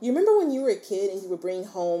up. You remember when you were a kid and you would bring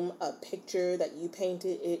home a picture that you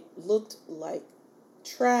painted? It looked like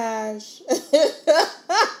trash.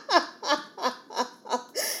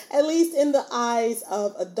 At least in the eyes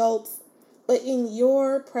of adults. But in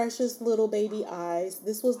your precious little baby eyes,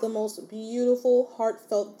 this was the most beautiful,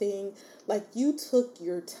 heartfelt thing. Like, you took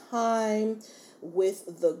your time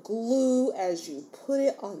with the glue as you put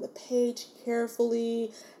it on the page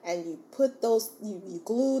carefully, and you put those, you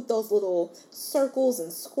glued those little circles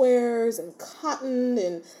and squares and cotton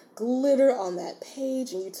and glitter on that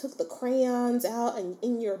page, and you took the crayons out, and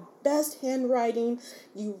in your best handwriting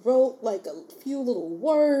you wrote like a few little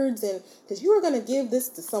words, and because you were going to give this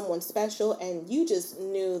to someone special, and you just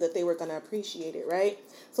knew that they were going to appreciate it, right?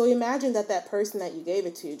 So imagine that person that you gave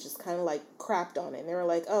it to just kind of like crapped on it, and they were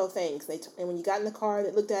like, oh, thanks. And when you got in the car,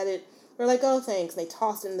 they looked at it, they're like, oh, thanks, and they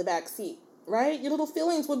tossed it in the back seat, right? Your little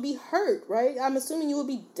feelings would be hurt, right? I'm assuming you would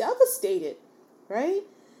be devastated, right?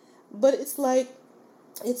 But it's like,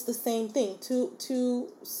 it's the same thing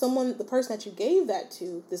to someone, the person that you gave that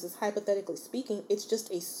to. This is hypothetically speaking. It's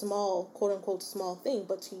just a small, quote unquote, small thing.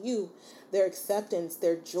 But to you, their acceptance,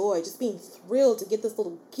 their joy, just being thrilled to get this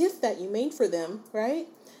little gift that you made for them, right?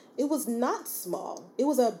 It was not small. It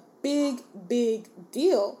was a big, big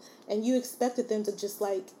deal. And you expected them to just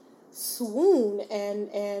like swoon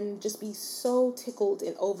and just be so tickled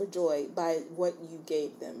and overjoyed by what you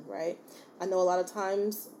gave them, right? I know a lot of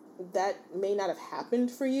times that may not have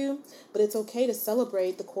happened for you, but it's okay to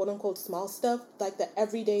celebrate the quote unquote small stuff, like the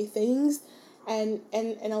everyday things, and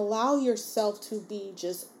allow yourself to be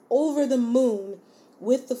just over the moon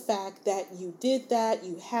with the fact that you did that,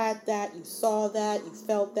 you had that, you saw that, you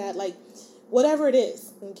felt that, like whatever it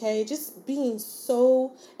is, okay? Just being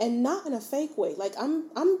so, and not in a fake way. Like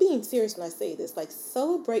I'm being serious when I say this, like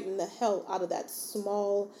celebrating the hell out of that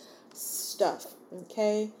small stuff,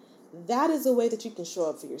 okay? That is a way that you can show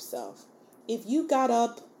up for yourself. If you got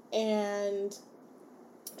up and,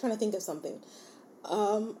 I'm trying to think of something,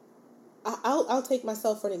 I'll take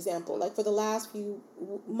myself for an example. Like for the last few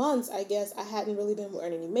months, I guess I hadn't really been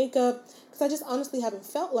wearing any makeup because I just honestly haven't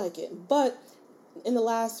felt like it. But in the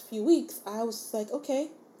last few weeks, I was just like, okay,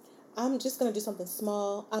 I'm just going to do something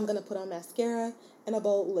small. I'm going to put on mascara and a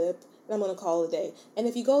bold lip, and I'm going to call it a day. And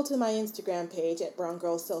if you go to my Instagram page at Brown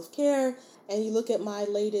Girl Self Care and you look at my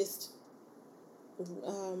latest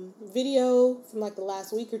video from like the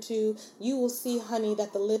last week or two, you will see, honey,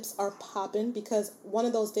 that the lips are popping because one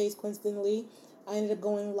of those days, coincidentally, I ended up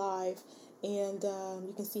going live, and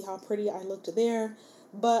you can see how pretty I looked there.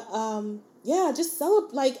 But yeah, just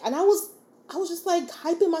celebrate, like, and I was just like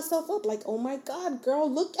hyping myself up, like, oh my God,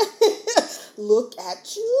 girl, look at look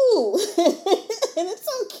at you. And it's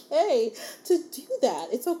okay to do that.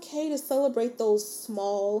 It's okay to celebrate those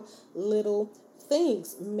small little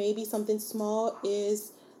things. Maybe something small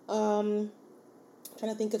is trying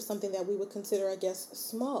to think of something that we would consider, I guess,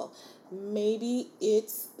 small. Maybe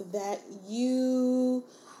it's that you,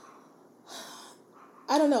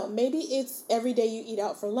 I don't know, maybe it's every day you eat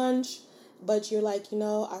out for lunch, but you're like,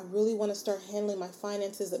 I really want to start handling my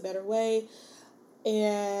finances a better way.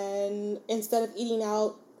 And instead of eating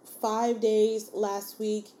out 5 days last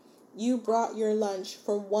week, you brought your lunch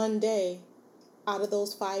for one day out of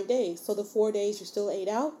those 5 days. So the 4 days you still ate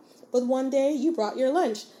out, but one day you brought your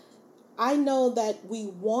lunch. I know that we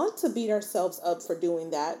want to beat ourselves up for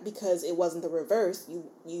doing that because it wasn't the reverse.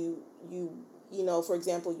 You for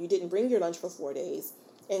example, you didn't bring your lunch for 4 days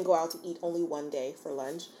and go out to eat only one day for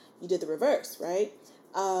lunch. You did the reverse, right?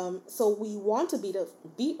 So we want to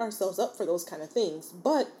beat ourselves up for those kind of things,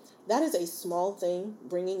 but that is a small thing,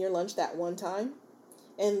 bringing your lunch that one time,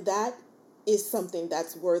 and that is something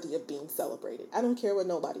that's worthy of being celebrated. I don't care what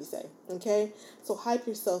nobody say, okay? So hype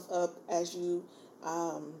yourself up as you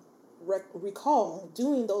recall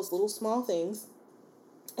doing those little small things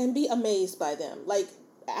and be amazed by them. Like,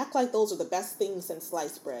 act like those are the best things since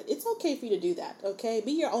sliced bread. It's okay for you to do that, okay?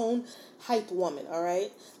 Be your own hype woman, all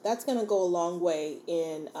right? That's going to go a long way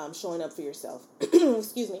in showing up for yourself.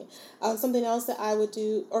 Excuse me. Something else that I would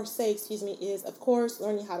do, or say, is, of course,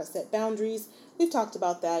 learning how to set boundaries. We've talked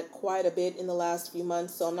about that quite a bit in the last few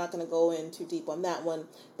months, so I'm not going to go in too deep on that one.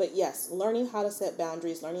 But yes, learning how to set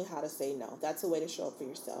boundaries, learning how to say no. That's a way to show up for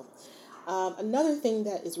yourself. Another thing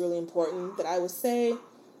that is really important that I would say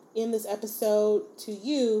in this episode to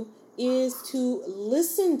you is to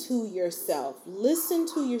listen to yourself. Listen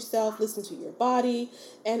to yourself, listen to your body,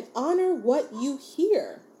 and honor what you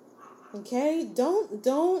hear. Okay? Don't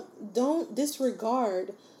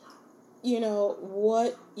disregard,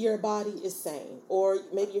 what your body is saying, or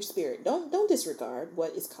maybe your spirit. Don't disregard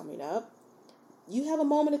what is coming up. You have a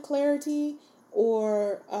moment of clarity,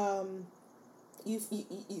 or you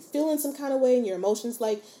feel in some kind of way in your emotions,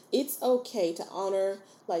 like, it's okay to honor,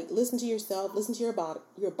 like, listen to yourself, listen to your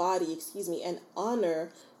body, and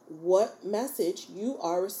honor what message you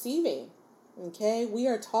are receiving. Okay? We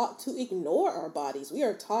are taught to ignore our bodies. We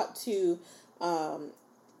are taught to, in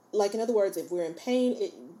other words, if we're in pain,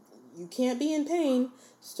 you can't be in pain,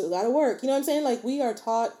 still got to work. You know what I'm saying? Like, we are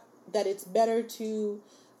taught that it's better to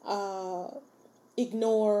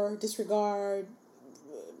ignore, disregard,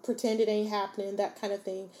 pretend it ain't happening, that kind of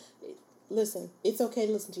thing. Listen, it's okay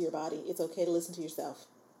to listen to your body. It's okay to listen to yourself,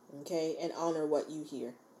 okay? And honor what you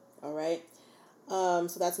hear, all right?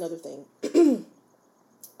 So that's another thing.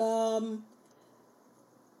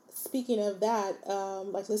 Speaking of that,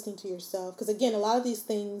 like listening to yourself, because again, a lot of these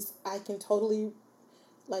things I can totally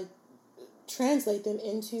like translate them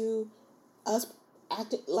into us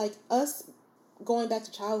acting like us going back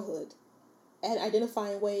to childhood and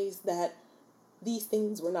identifying ways that these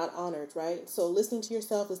things were not honored, right? So listening to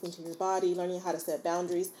yourself, listening to your body, learning how to set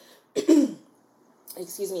boundaries.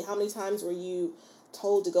 Excuse me, how many times were you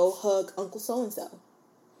told to go hug Uncle so-and-so?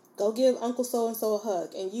 Go give Uncle so-and-so a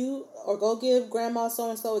hug, or go give Grandma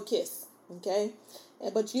so-and-so a kiss, okay?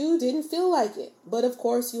 But you didn't feel like it. But of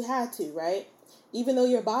course you had to, right? Even though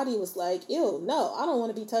your body was like, ew, no, I don't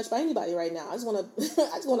want to be touched by anybody right now. I just want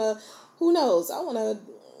to, who knows? I want to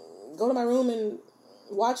go to my room and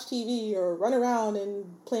watch TV or run around and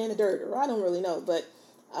play in the dirt, or I don't really know. But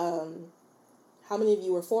how many of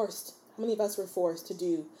you were forced? How many of us were forced to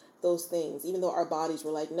do those things, even though our bodies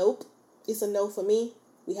were like, nope, it's a no for me.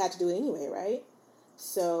 We had to do it anyway, right?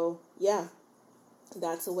 So, yeah,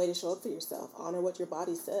 that's a way to show up for yourself. Honor what your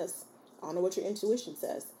body says. Honor what your intuition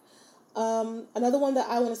says. Another one that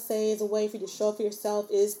I want to say is a way for you to show up for yourself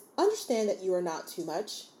is understand that you are not too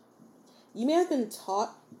much. You may have been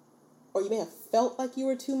taught, or you may have felt like you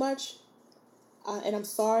were too much. And I'm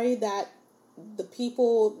sorry that the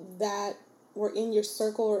people that were in your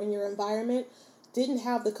circle or in your environment didn't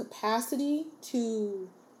have the capacity to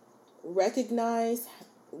recognize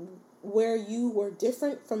where you were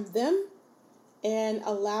different from them and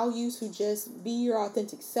allow you to just be your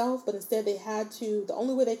authentic self. But instead they had to, the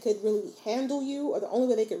only way they could really handle you, or the only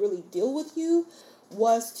way they could really deal with you,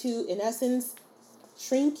 was to, in essence,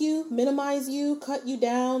 shrink you, minimize you, cut you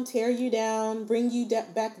down, tear you down, bring you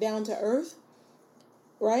back down to earth,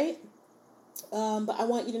 right? But I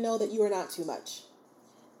want you to know that you are not too much.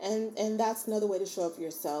 And that's another way to show up for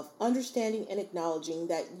yourself. Understanding and acknowledging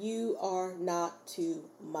that you are not too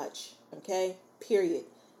much. Okay? Period.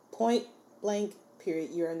 Point blank, period.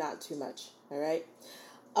 You are not too much. All right?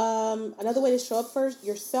 Another way to show up for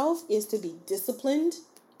yourself is to be disciplined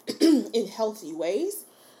in healthy ways.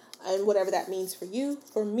 And whatever that means for you.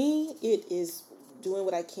 For me, it is doing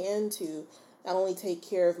what I can to not only take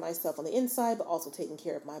care of myself on the inside, but also taking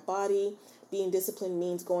care of my body. Being disciplined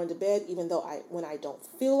means going to bed even though when I don't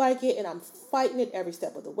feel like it, and I'm fighting it every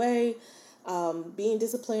step of the way. Being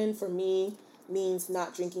disciplined for me means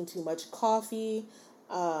not drinking too much coffee.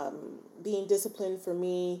 Being disciplined for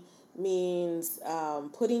me means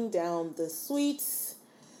putting down the sweets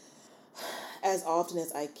as often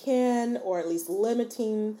as I can, or at least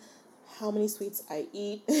limiting how many sweets I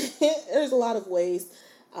eat. There's a lot of ways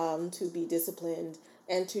to be disciplined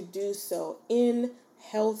and to do so in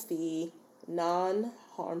healthy,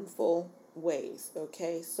 non-harmful ways.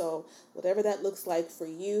 Okay, so whatever that looks like for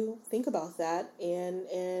you, think about that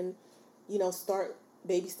and start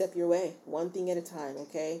baby step your way, one thing at a time.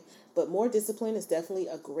 Okay, but more discipline is definitely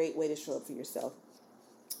a great way to show up for yourself.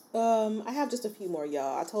 I have just a few more,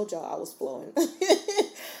 y'all. I told y'all I was flowing.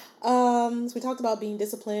 So we talked about being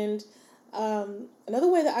disciplined. Another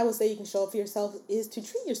way that I would say you can show up for yourself is to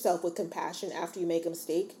treat yourself with compassion after you make a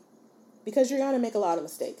mistake, because you're going to make a lot of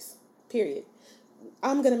mistakes, period.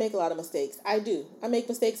 I'm going to make a lot of mistakes. I do. I make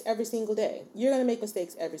mistakes every single day. You're going to make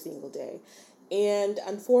mistakes every single day. And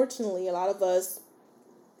unfortunately, a lot of us,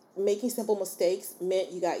 making simple mistakes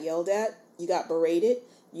meant you got yelled at, you got berated,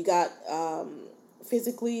 you got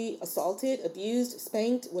physically assaulted, abused,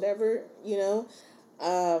 spanked, whatever,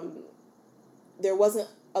 there wasn't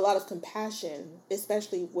a lot of compassion,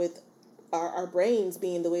 especially with our brains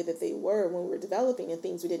being the way that they were when we were developing, and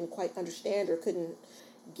things we didn't quite understand or couldn't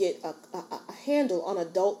get a handle on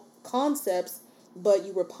adult concepts, but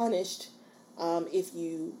you were punished if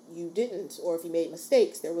you didn't, or if you made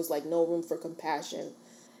mistakes. There was like no room for compassion.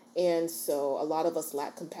 And so a lot of us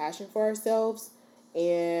lack compassion for ourselves.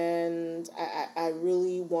 And I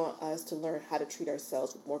really want us to learn how to treat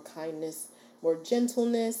ourselves with more kindness, more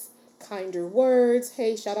gentleness, kinder words.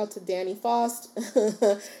 Hey, shout out to Danny Faust.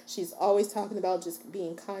 She's always talking about just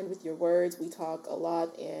being kind with your words. We talk a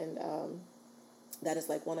lot, and that is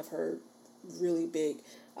like one of her really big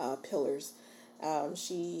pillars.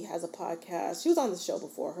 She has a podcast. She was on the show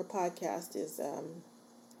before. Her podcast is,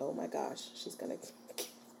 oh my gosh, she's going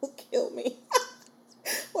to kill me.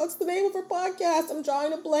 What's the name of her podcast? I'm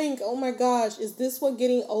drawing a blank. Oh my gosh. Is this what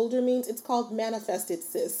getting older means? It's called Manifested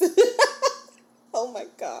Sis. Oh my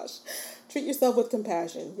gosh. Treat yourself with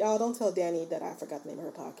compassion. Y'all don't tell Danny that I forgot the name of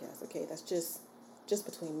her podcast, okay? That's just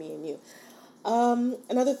between me and you.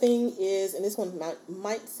 Another thing is, and this one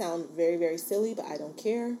might sound very, very silly, but I don't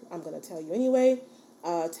care. I'm going to tell you anyway.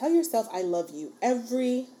 Tell yourself I love you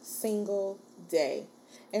every single day.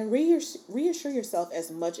 And reassure yourself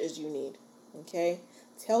as much as you need, okay?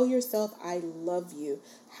 Tell yourself I love you.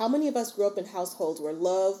 How many of us grew up in households where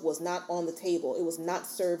love was not on the table? It was not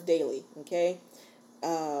served daily, okay?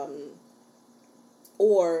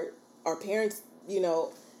 Or our parents,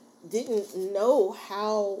 didn't know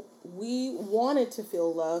how we wanted to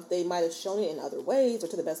feel loved. They might have shown it in other ways or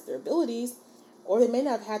to the best of their abilities, or they may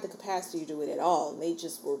not have had the capacity to do it at all. They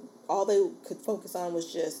just were, all they could focus on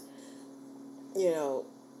was just,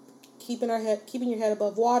 keeping your head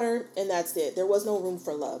above water, and that's it. There was no room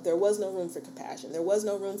for love. There was no room for compassion. There was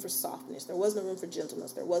no room for softness. There was no room for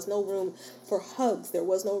gentleness. There was no room for hugs. There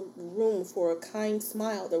was no room for a kind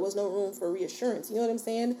smile. There was no room for reassurance. You know what I'm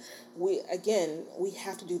saying? We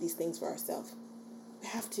have to do these things for ourselves. We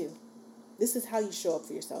have to. This is how you show up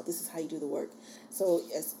for yourself. This is how you do the work. So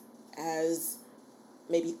as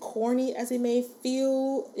maybe corny as it may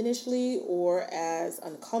feel initially, or as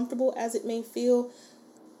uncomfortable as it may feel,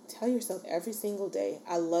 tell yourself every single day,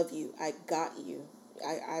 I love you, I got you,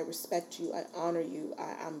 I respect you, I honor you,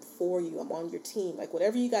 I'm for you, I'm on your team. Like,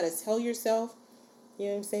 whatever you got to tell yourself, you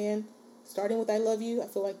know what I'm saying? Starting with I love you, I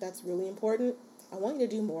feel like that's really important. I want you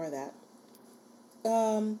to do more of that.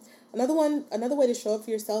 Another way to show up for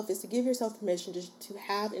yourself is to give yourself permission to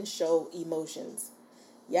have and show emotions.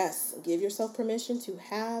 Yes, give yourself permission to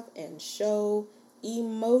have and show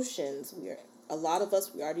emotions. A lot of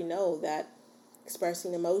us, we already know that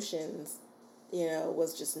expressing emotions, it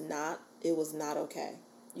was not okay.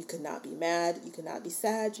 You could not be mad, you could not be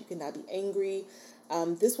sad, you could not be angry.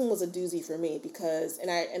 This one was a doozy for me because, and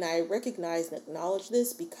I recognize and acknowledge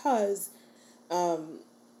this because,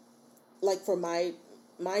 like for my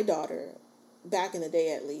daughter, back in the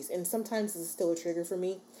day at least, and sometimes this is still a trigger for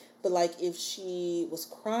me, but like if she was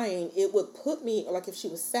crying, it would put me, or like if she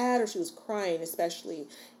was sad or she was crying especially,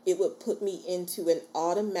 it would put me into an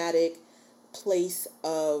automatic place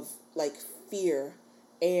of like fear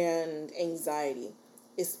and anxiety,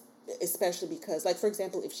 especially because, like, for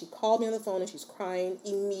example, if she called me on the phone and she's crying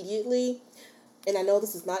immediately, and I know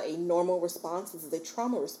this is not a normal response, this is a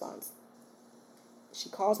trauma response. She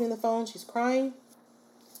calls me on the phone, she's crying,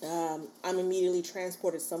 I'm immediately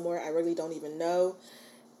transported somewhere I really don't even know,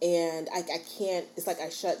 and I can't, it's like I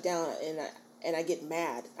shut down and I get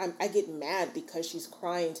mad. I get mad because she's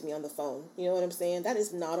crying to me on the phone. You know what I'm saying? That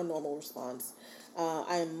is not a normal response.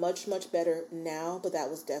 I am much, much better now, but that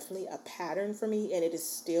was definitely a pattern for me, and it is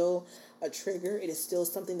still a trigger. It is still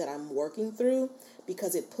something that I'm working through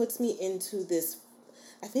because it puts me into this,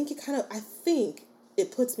 I think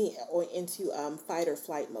it puts me into fight or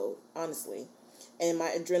flight mode, honestly. And my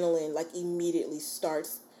adrenaline, like, immediately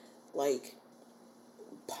starts, like,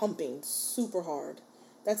 pumping super hard.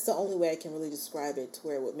 That's the only way I can really describe it to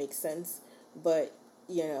where it would make sense. But,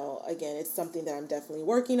 again, it's something that I'm definitely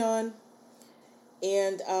working on.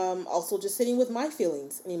 And also just sitting with my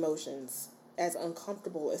feelings and emotions, as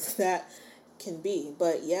uncomfortable as that can be.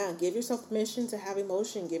 But yeah, give yourself permission to have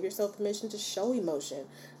emotion. Give yourself permission to show emotion.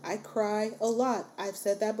 I cry a lot. I've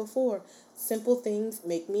said that before. Simple things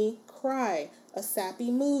make me cry. A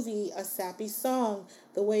sappy movie, a sappy song,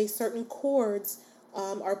 the way certain chords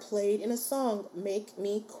are played in a song make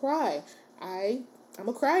me cry. I'm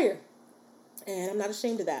a crier, and I'm not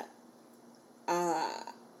ashamed of that.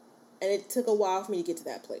 And it took a while for me to get to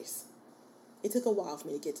that place.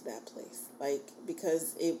 Like,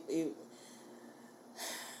 because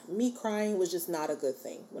me crying was just not a good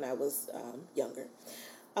thing when I was younger.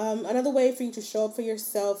 Another way for you to show up for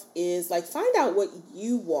yourself is, like, find out what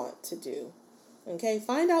you want to do. Okay,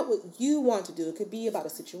 find out what you want to do. It could be about a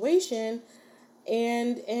situation,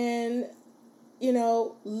 and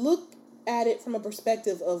look at it from a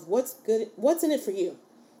perspective of what's in it for you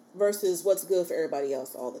versus what's good for everybody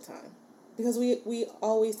else all the time. Because we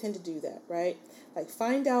always tend to do that, right? Like,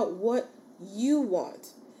 find out what you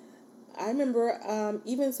want. I remember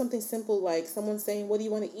even something simple like someone saying, what do you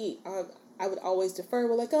want to eat? I would always defer,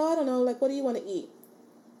 well, like, oh, I don't know, like, what do you want to eat?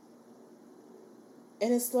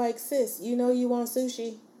 And it's like, sis, you want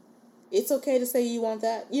sushi. It's okay to say you want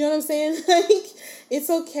that. You know what I'm saying? Like, it's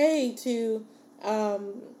okay to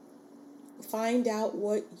find out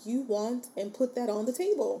what you want and put that on the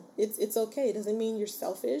table. It's okay. It doesn't mean you're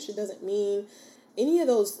selfish. It doesn't mean any of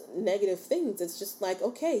those negative things. It's just like,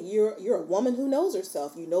 okay, you're a woman who knows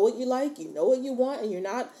herself. You know what you like, you know what you want, and you're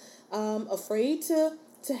not afraid to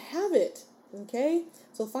have it. Okay?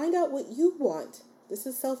 So find out what you want This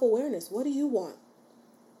is self-awareness. What do you want?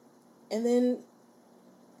 And then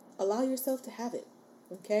allow yourself to have it.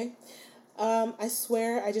 Okay? I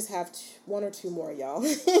swear I just have one or two more, y'all.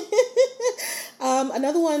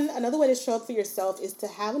 Another way to show up for yourself is to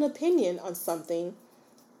have an opinion on something,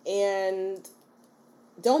 and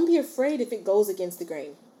don't be afraid if it goes against the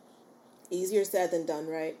grain. Easier said than done,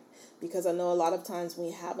 right? Because I know a lot of times when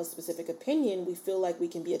we have a specific opinion, we feel like we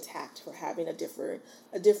can be attacked for having a differing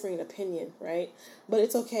opinion, right? But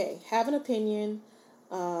it's okay. Have an opinion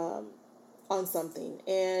on something,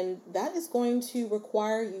 and that is going to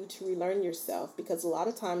require you to relearn yourself, because a lot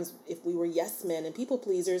of times if we were yes men and people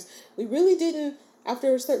pleasers, we really didn't,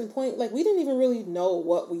 after a certain point, like, we didn't even really know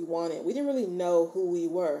what we wanted. We didn't really know who we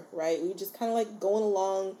were, right? We were just kind of like going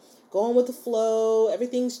along, going with the flow.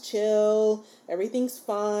 Everything's chill, everything's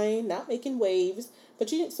fine, not making waves.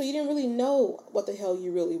 But you didn't really know what the hell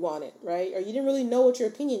you really wanted, right? Or you didn't really know what your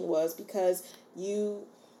opinion was, because you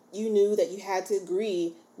knew that you had to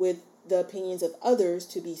agree with the opinions of others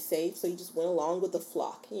to be safe, so you just went along with the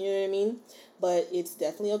flock. You know what I mean? But it's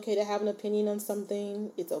definitely okay to have an opinion on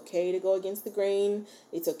something. It's okay to go against the grain.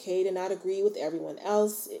 It's okay to not agree with everyone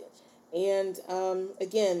else. And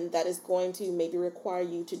again, that is going to maybe require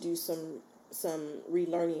you to do some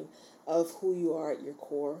relearning of who you are at your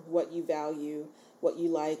core, what you value, what you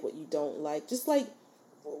like, what you don't like. Just like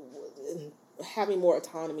having more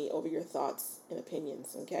autonomy over your thoughts and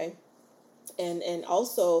opinions, okay? And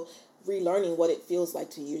also relearning what it feels like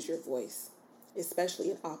to use your voice, especially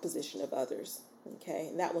in opposition of others, okay?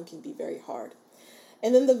 And that one can be very hard.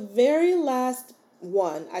 And then the very last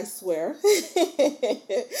one, I swear,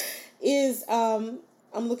 is, I'm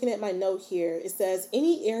looking at my note here. It says,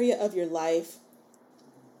 any area of your life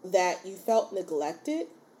that you felt neglected,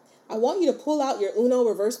 I want you to pull out your Uno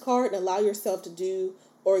reverse card and allow yourself to do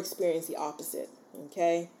or experience the opposite,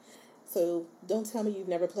 okay? So don't tell me you've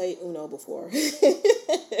never played Uno before.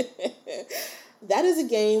 That is a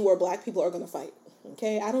game where Black people are going to fight.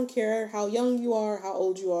 Okay, I don't care how young you are, how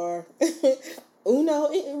old you are. Uno,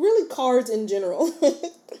 really cards in general.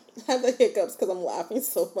 I have the hiccups because I'm laughing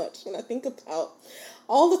so much. And I think about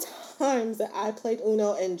all the times that I played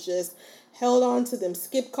Uno and just held on to them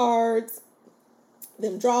skip cards,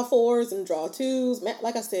 them draw fours and draw twos.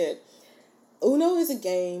 Like I said, Uno is a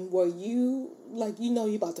game where you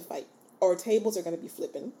you're about to fight, or tables are going to be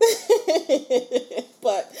flipping.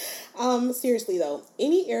 But seriously though,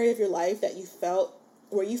 any area of your life that you felt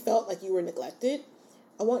like you were neglected,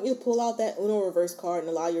 I want you to pull out that Uno reverse card and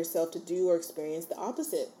allow yourself to do or experience the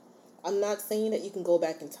opposite. I'm not saying that you can go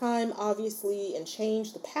back in time, obviously, and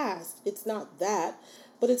change the past. It's not that.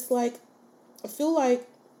 But it's like, I feel like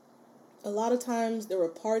a lot of times there were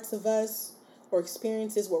parts of us or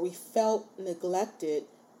experiences where we felt neglected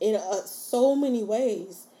in so many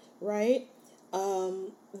ways, right?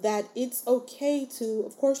 That it's okay to,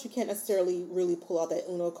 of course, you can't necessarily really pull out that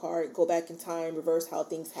Uno card, go back in time, reverse how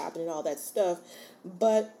things happen and all that stuff.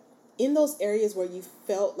 But in those areas where you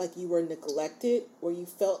felt like you were neglected, where you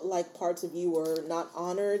felt like parts of you were not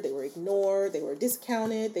honored, they were ignored, they were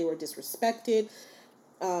discounted, they were disrespected,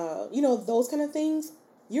 those kind of things,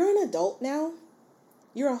 you're an adult now.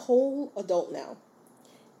 You're a whole adult now.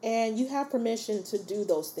 And you have permission to do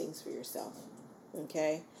those things for yourself.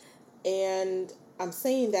 Okay? And I'm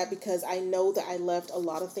saying that because I know that I left a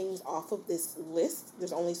lot of things off of this list.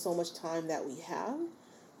 There's only so much time that we have.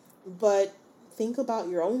 But think about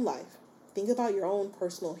your own life. Think about your own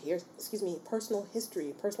personal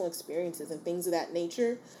history, personal experiences, and things of that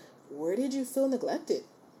nature. Where did you feel neglected?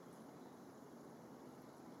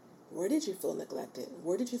 Where did you feel neglected?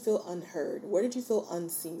 Where did you feel unheard? Where did you feel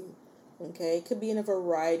unseen? Okay, it could be in a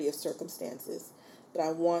variety of circumstances, but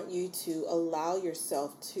I want you to allow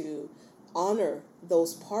yourself to honor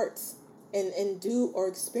those parts and do or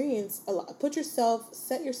experience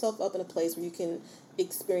set yourself up in a place where you can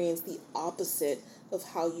experience the opposite of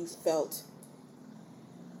how you felt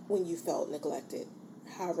when you felt neglected,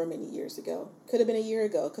 however many years ago. Could have been a year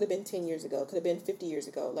ago, could have been 10 years ago, could have been 50 years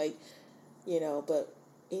ago, but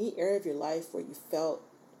any area of your life where you felt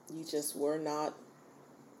you just were not,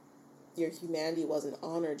 your humanity wasn't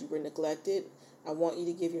honored, you were neglected, I want you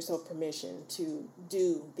to give yourself permission to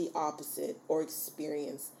do the opposite or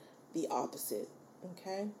experience the opposite.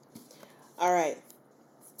 Okay? All right.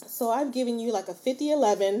 So I've given you like a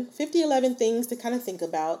 50-11 things to kind of think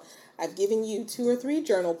about. I've given you 2 or 3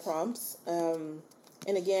 journal prompts. And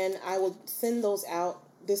again, I will send those out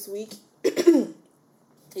this week, in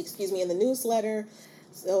the newsletter.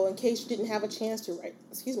 So in case you didn't have a chance to write,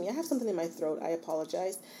 excuse me, I have something in my throat. I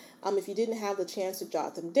apologize. If you didn't have the chance to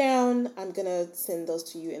jot them down, I'm going to send those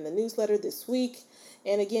to you in the newsletter this week.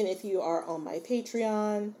 And again, if you are on my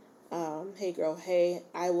Patreon, hey girl, hey,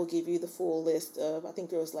 I will give you the full list of, I think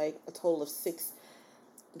there was like a total of 6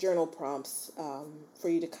 journal prompts for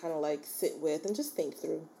you to kind of like sit with and just think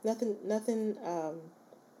through. Nothing,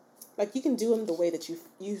 like you can do them the way that you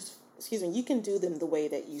can do them the way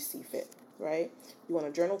that you see fit, right? You want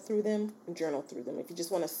to journal through them, journal through them. If you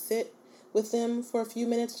just want to sit with them for a few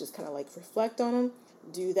minutes, just kind of like reflect on them,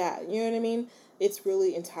 do that. You know what I mean? It's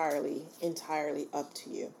really entirely up to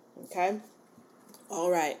you. Okay? All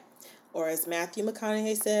right. Or as Matthew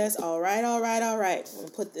McConaughey says, all right. I'm going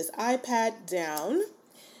to put this iPad down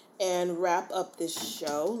and wrap up this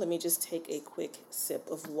show. Let me just take a quick sip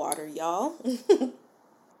of water, y'all.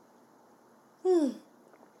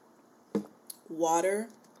 Water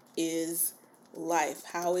is life.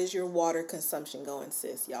 How is your water consumption going,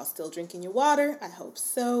 sis? Y'all still drinking your water? I hope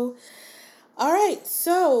so. All right,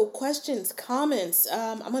 so questions, comments.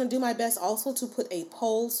 I'm going to do my best also to put a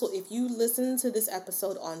poll. So if you listen to this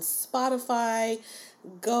episode on Spotify,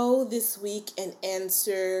 go this week and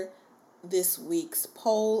answer this week's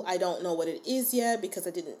poll. I don't know what it is yet because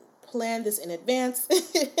I didn't plan this in advance,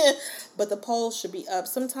 but the poll should be up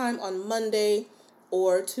sometime on Monday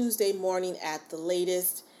or Tuesday morning at the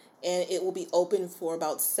latest, and it will be open for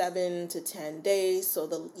about 7 to 10 days,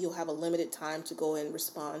 so you'll have a limited time to go and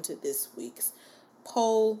respond to this week's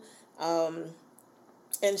poll.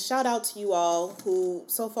 And shout out to you all who,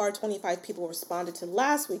 so far 25 people responded to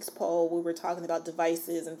last week's poll. We were talking about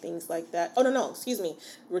devices and things like that. We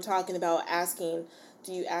were talking about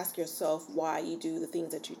do you ask yourself why you do the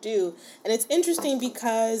things that you do? And it's interesting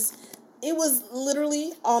because it was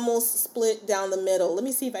literally almost split down the middle. Let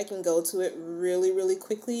me see if I can go to it really, really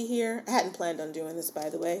quickly here. I hadn't planned on doing this, by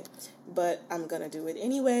the way, but I'm going to do it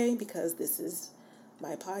anyway because this is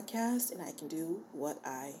my podcast and I can do what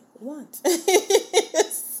I want.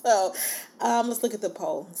 So let's look at the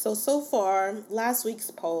poll. So far, last week's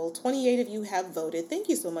poll, 28 of you have voted. Thank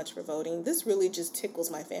you so much for voting. This really just tickles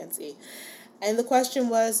my fancy. And the question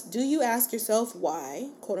was, do you ask yourself why,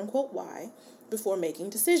 quote unquote, why, before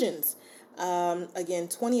making decisions? Again,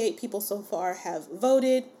 28 people so far have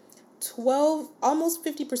voted. Almost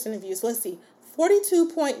 50% of you, so let's see,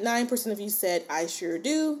 42.9% of you said, I sure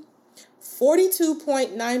do.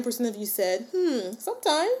 42.9% of you said,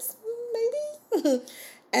 sometimes, maybe.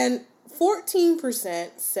 And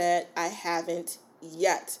 14% said, I haven't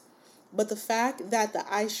yet. But the fact that the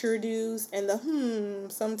I sure do's and the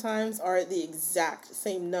sometimes are the exact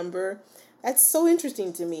same number, that's so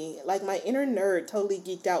interesting to me. Like my inner nerd totally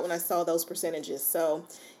geeked out when I saw those percentages. So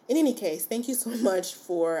in any case, thank you so much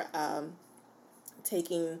for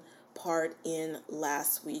taking part in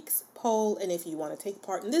last week's poll. And if you want to take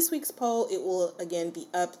part in this week's poll, it will again be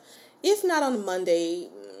up, if not on Monday,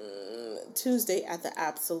 Tuesday at the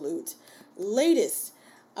absolute latest.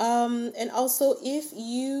 And also, if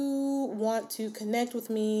you want to connect with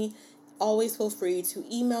me, always feel free to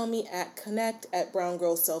email me at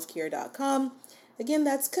connect@browngirlselfcare.com. Again,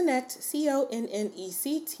 that's connect,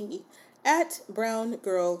 CONNECT, at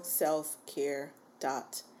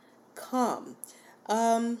browngirlselfcare.com.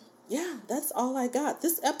 Yeah, that's all I got.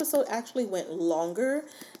 This episode actually went longer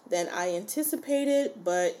than I anticipated,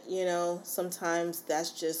 but, sometimes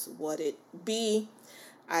that's just what it be.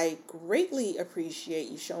 I greatly appreciate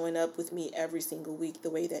you showing up with me every single week the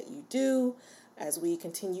way that you do as we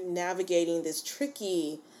continue navigating this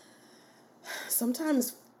tricky,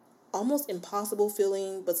 sometimes almost impossible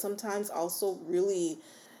feeling, but sometimes also really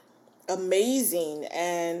amazing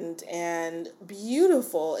and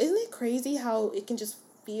beautiful. Isn't it crazy how it can just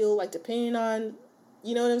feel like, depending on,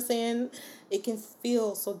 you know what I'm saying? It can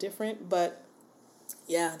feel so different, but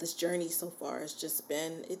yeah, this journey so far has just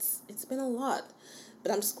been, it's been a lot.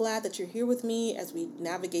 But I'm just glad that you're here with me as we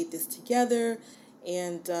navigate this together,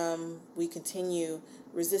 and we continue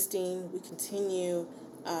resisting. We continue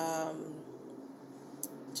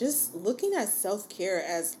just looking at self-care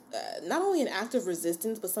as not only an act of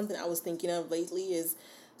resistance, but something I was thinking of lately is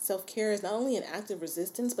self-care is not only an act of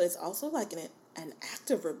resistance, but it's also like an act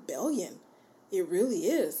of rebellion. It really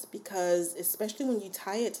is, because especially when you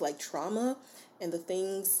tie it to like trauma and the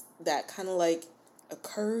things that kind of like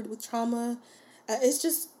occurred with trauma, it's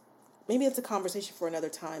just, maybe it's a conversation for another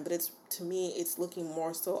time, but to me, it's looking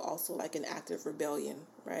more so also like an act of rebellion,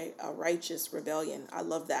 right? A righteous rebellion. I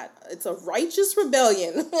love that. It's a righteous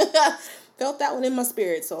rebellion. Felt that one in my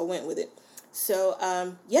spirit, so I went with it. So,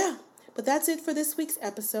 yeah, but that's it for this week's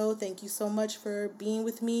episode. Thank you so much for being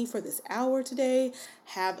with me for this hour today.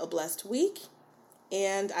 Have a blessed week.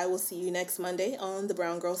 And I will see you next Monday on the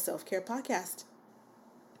Brown Girl Self Care Podcast.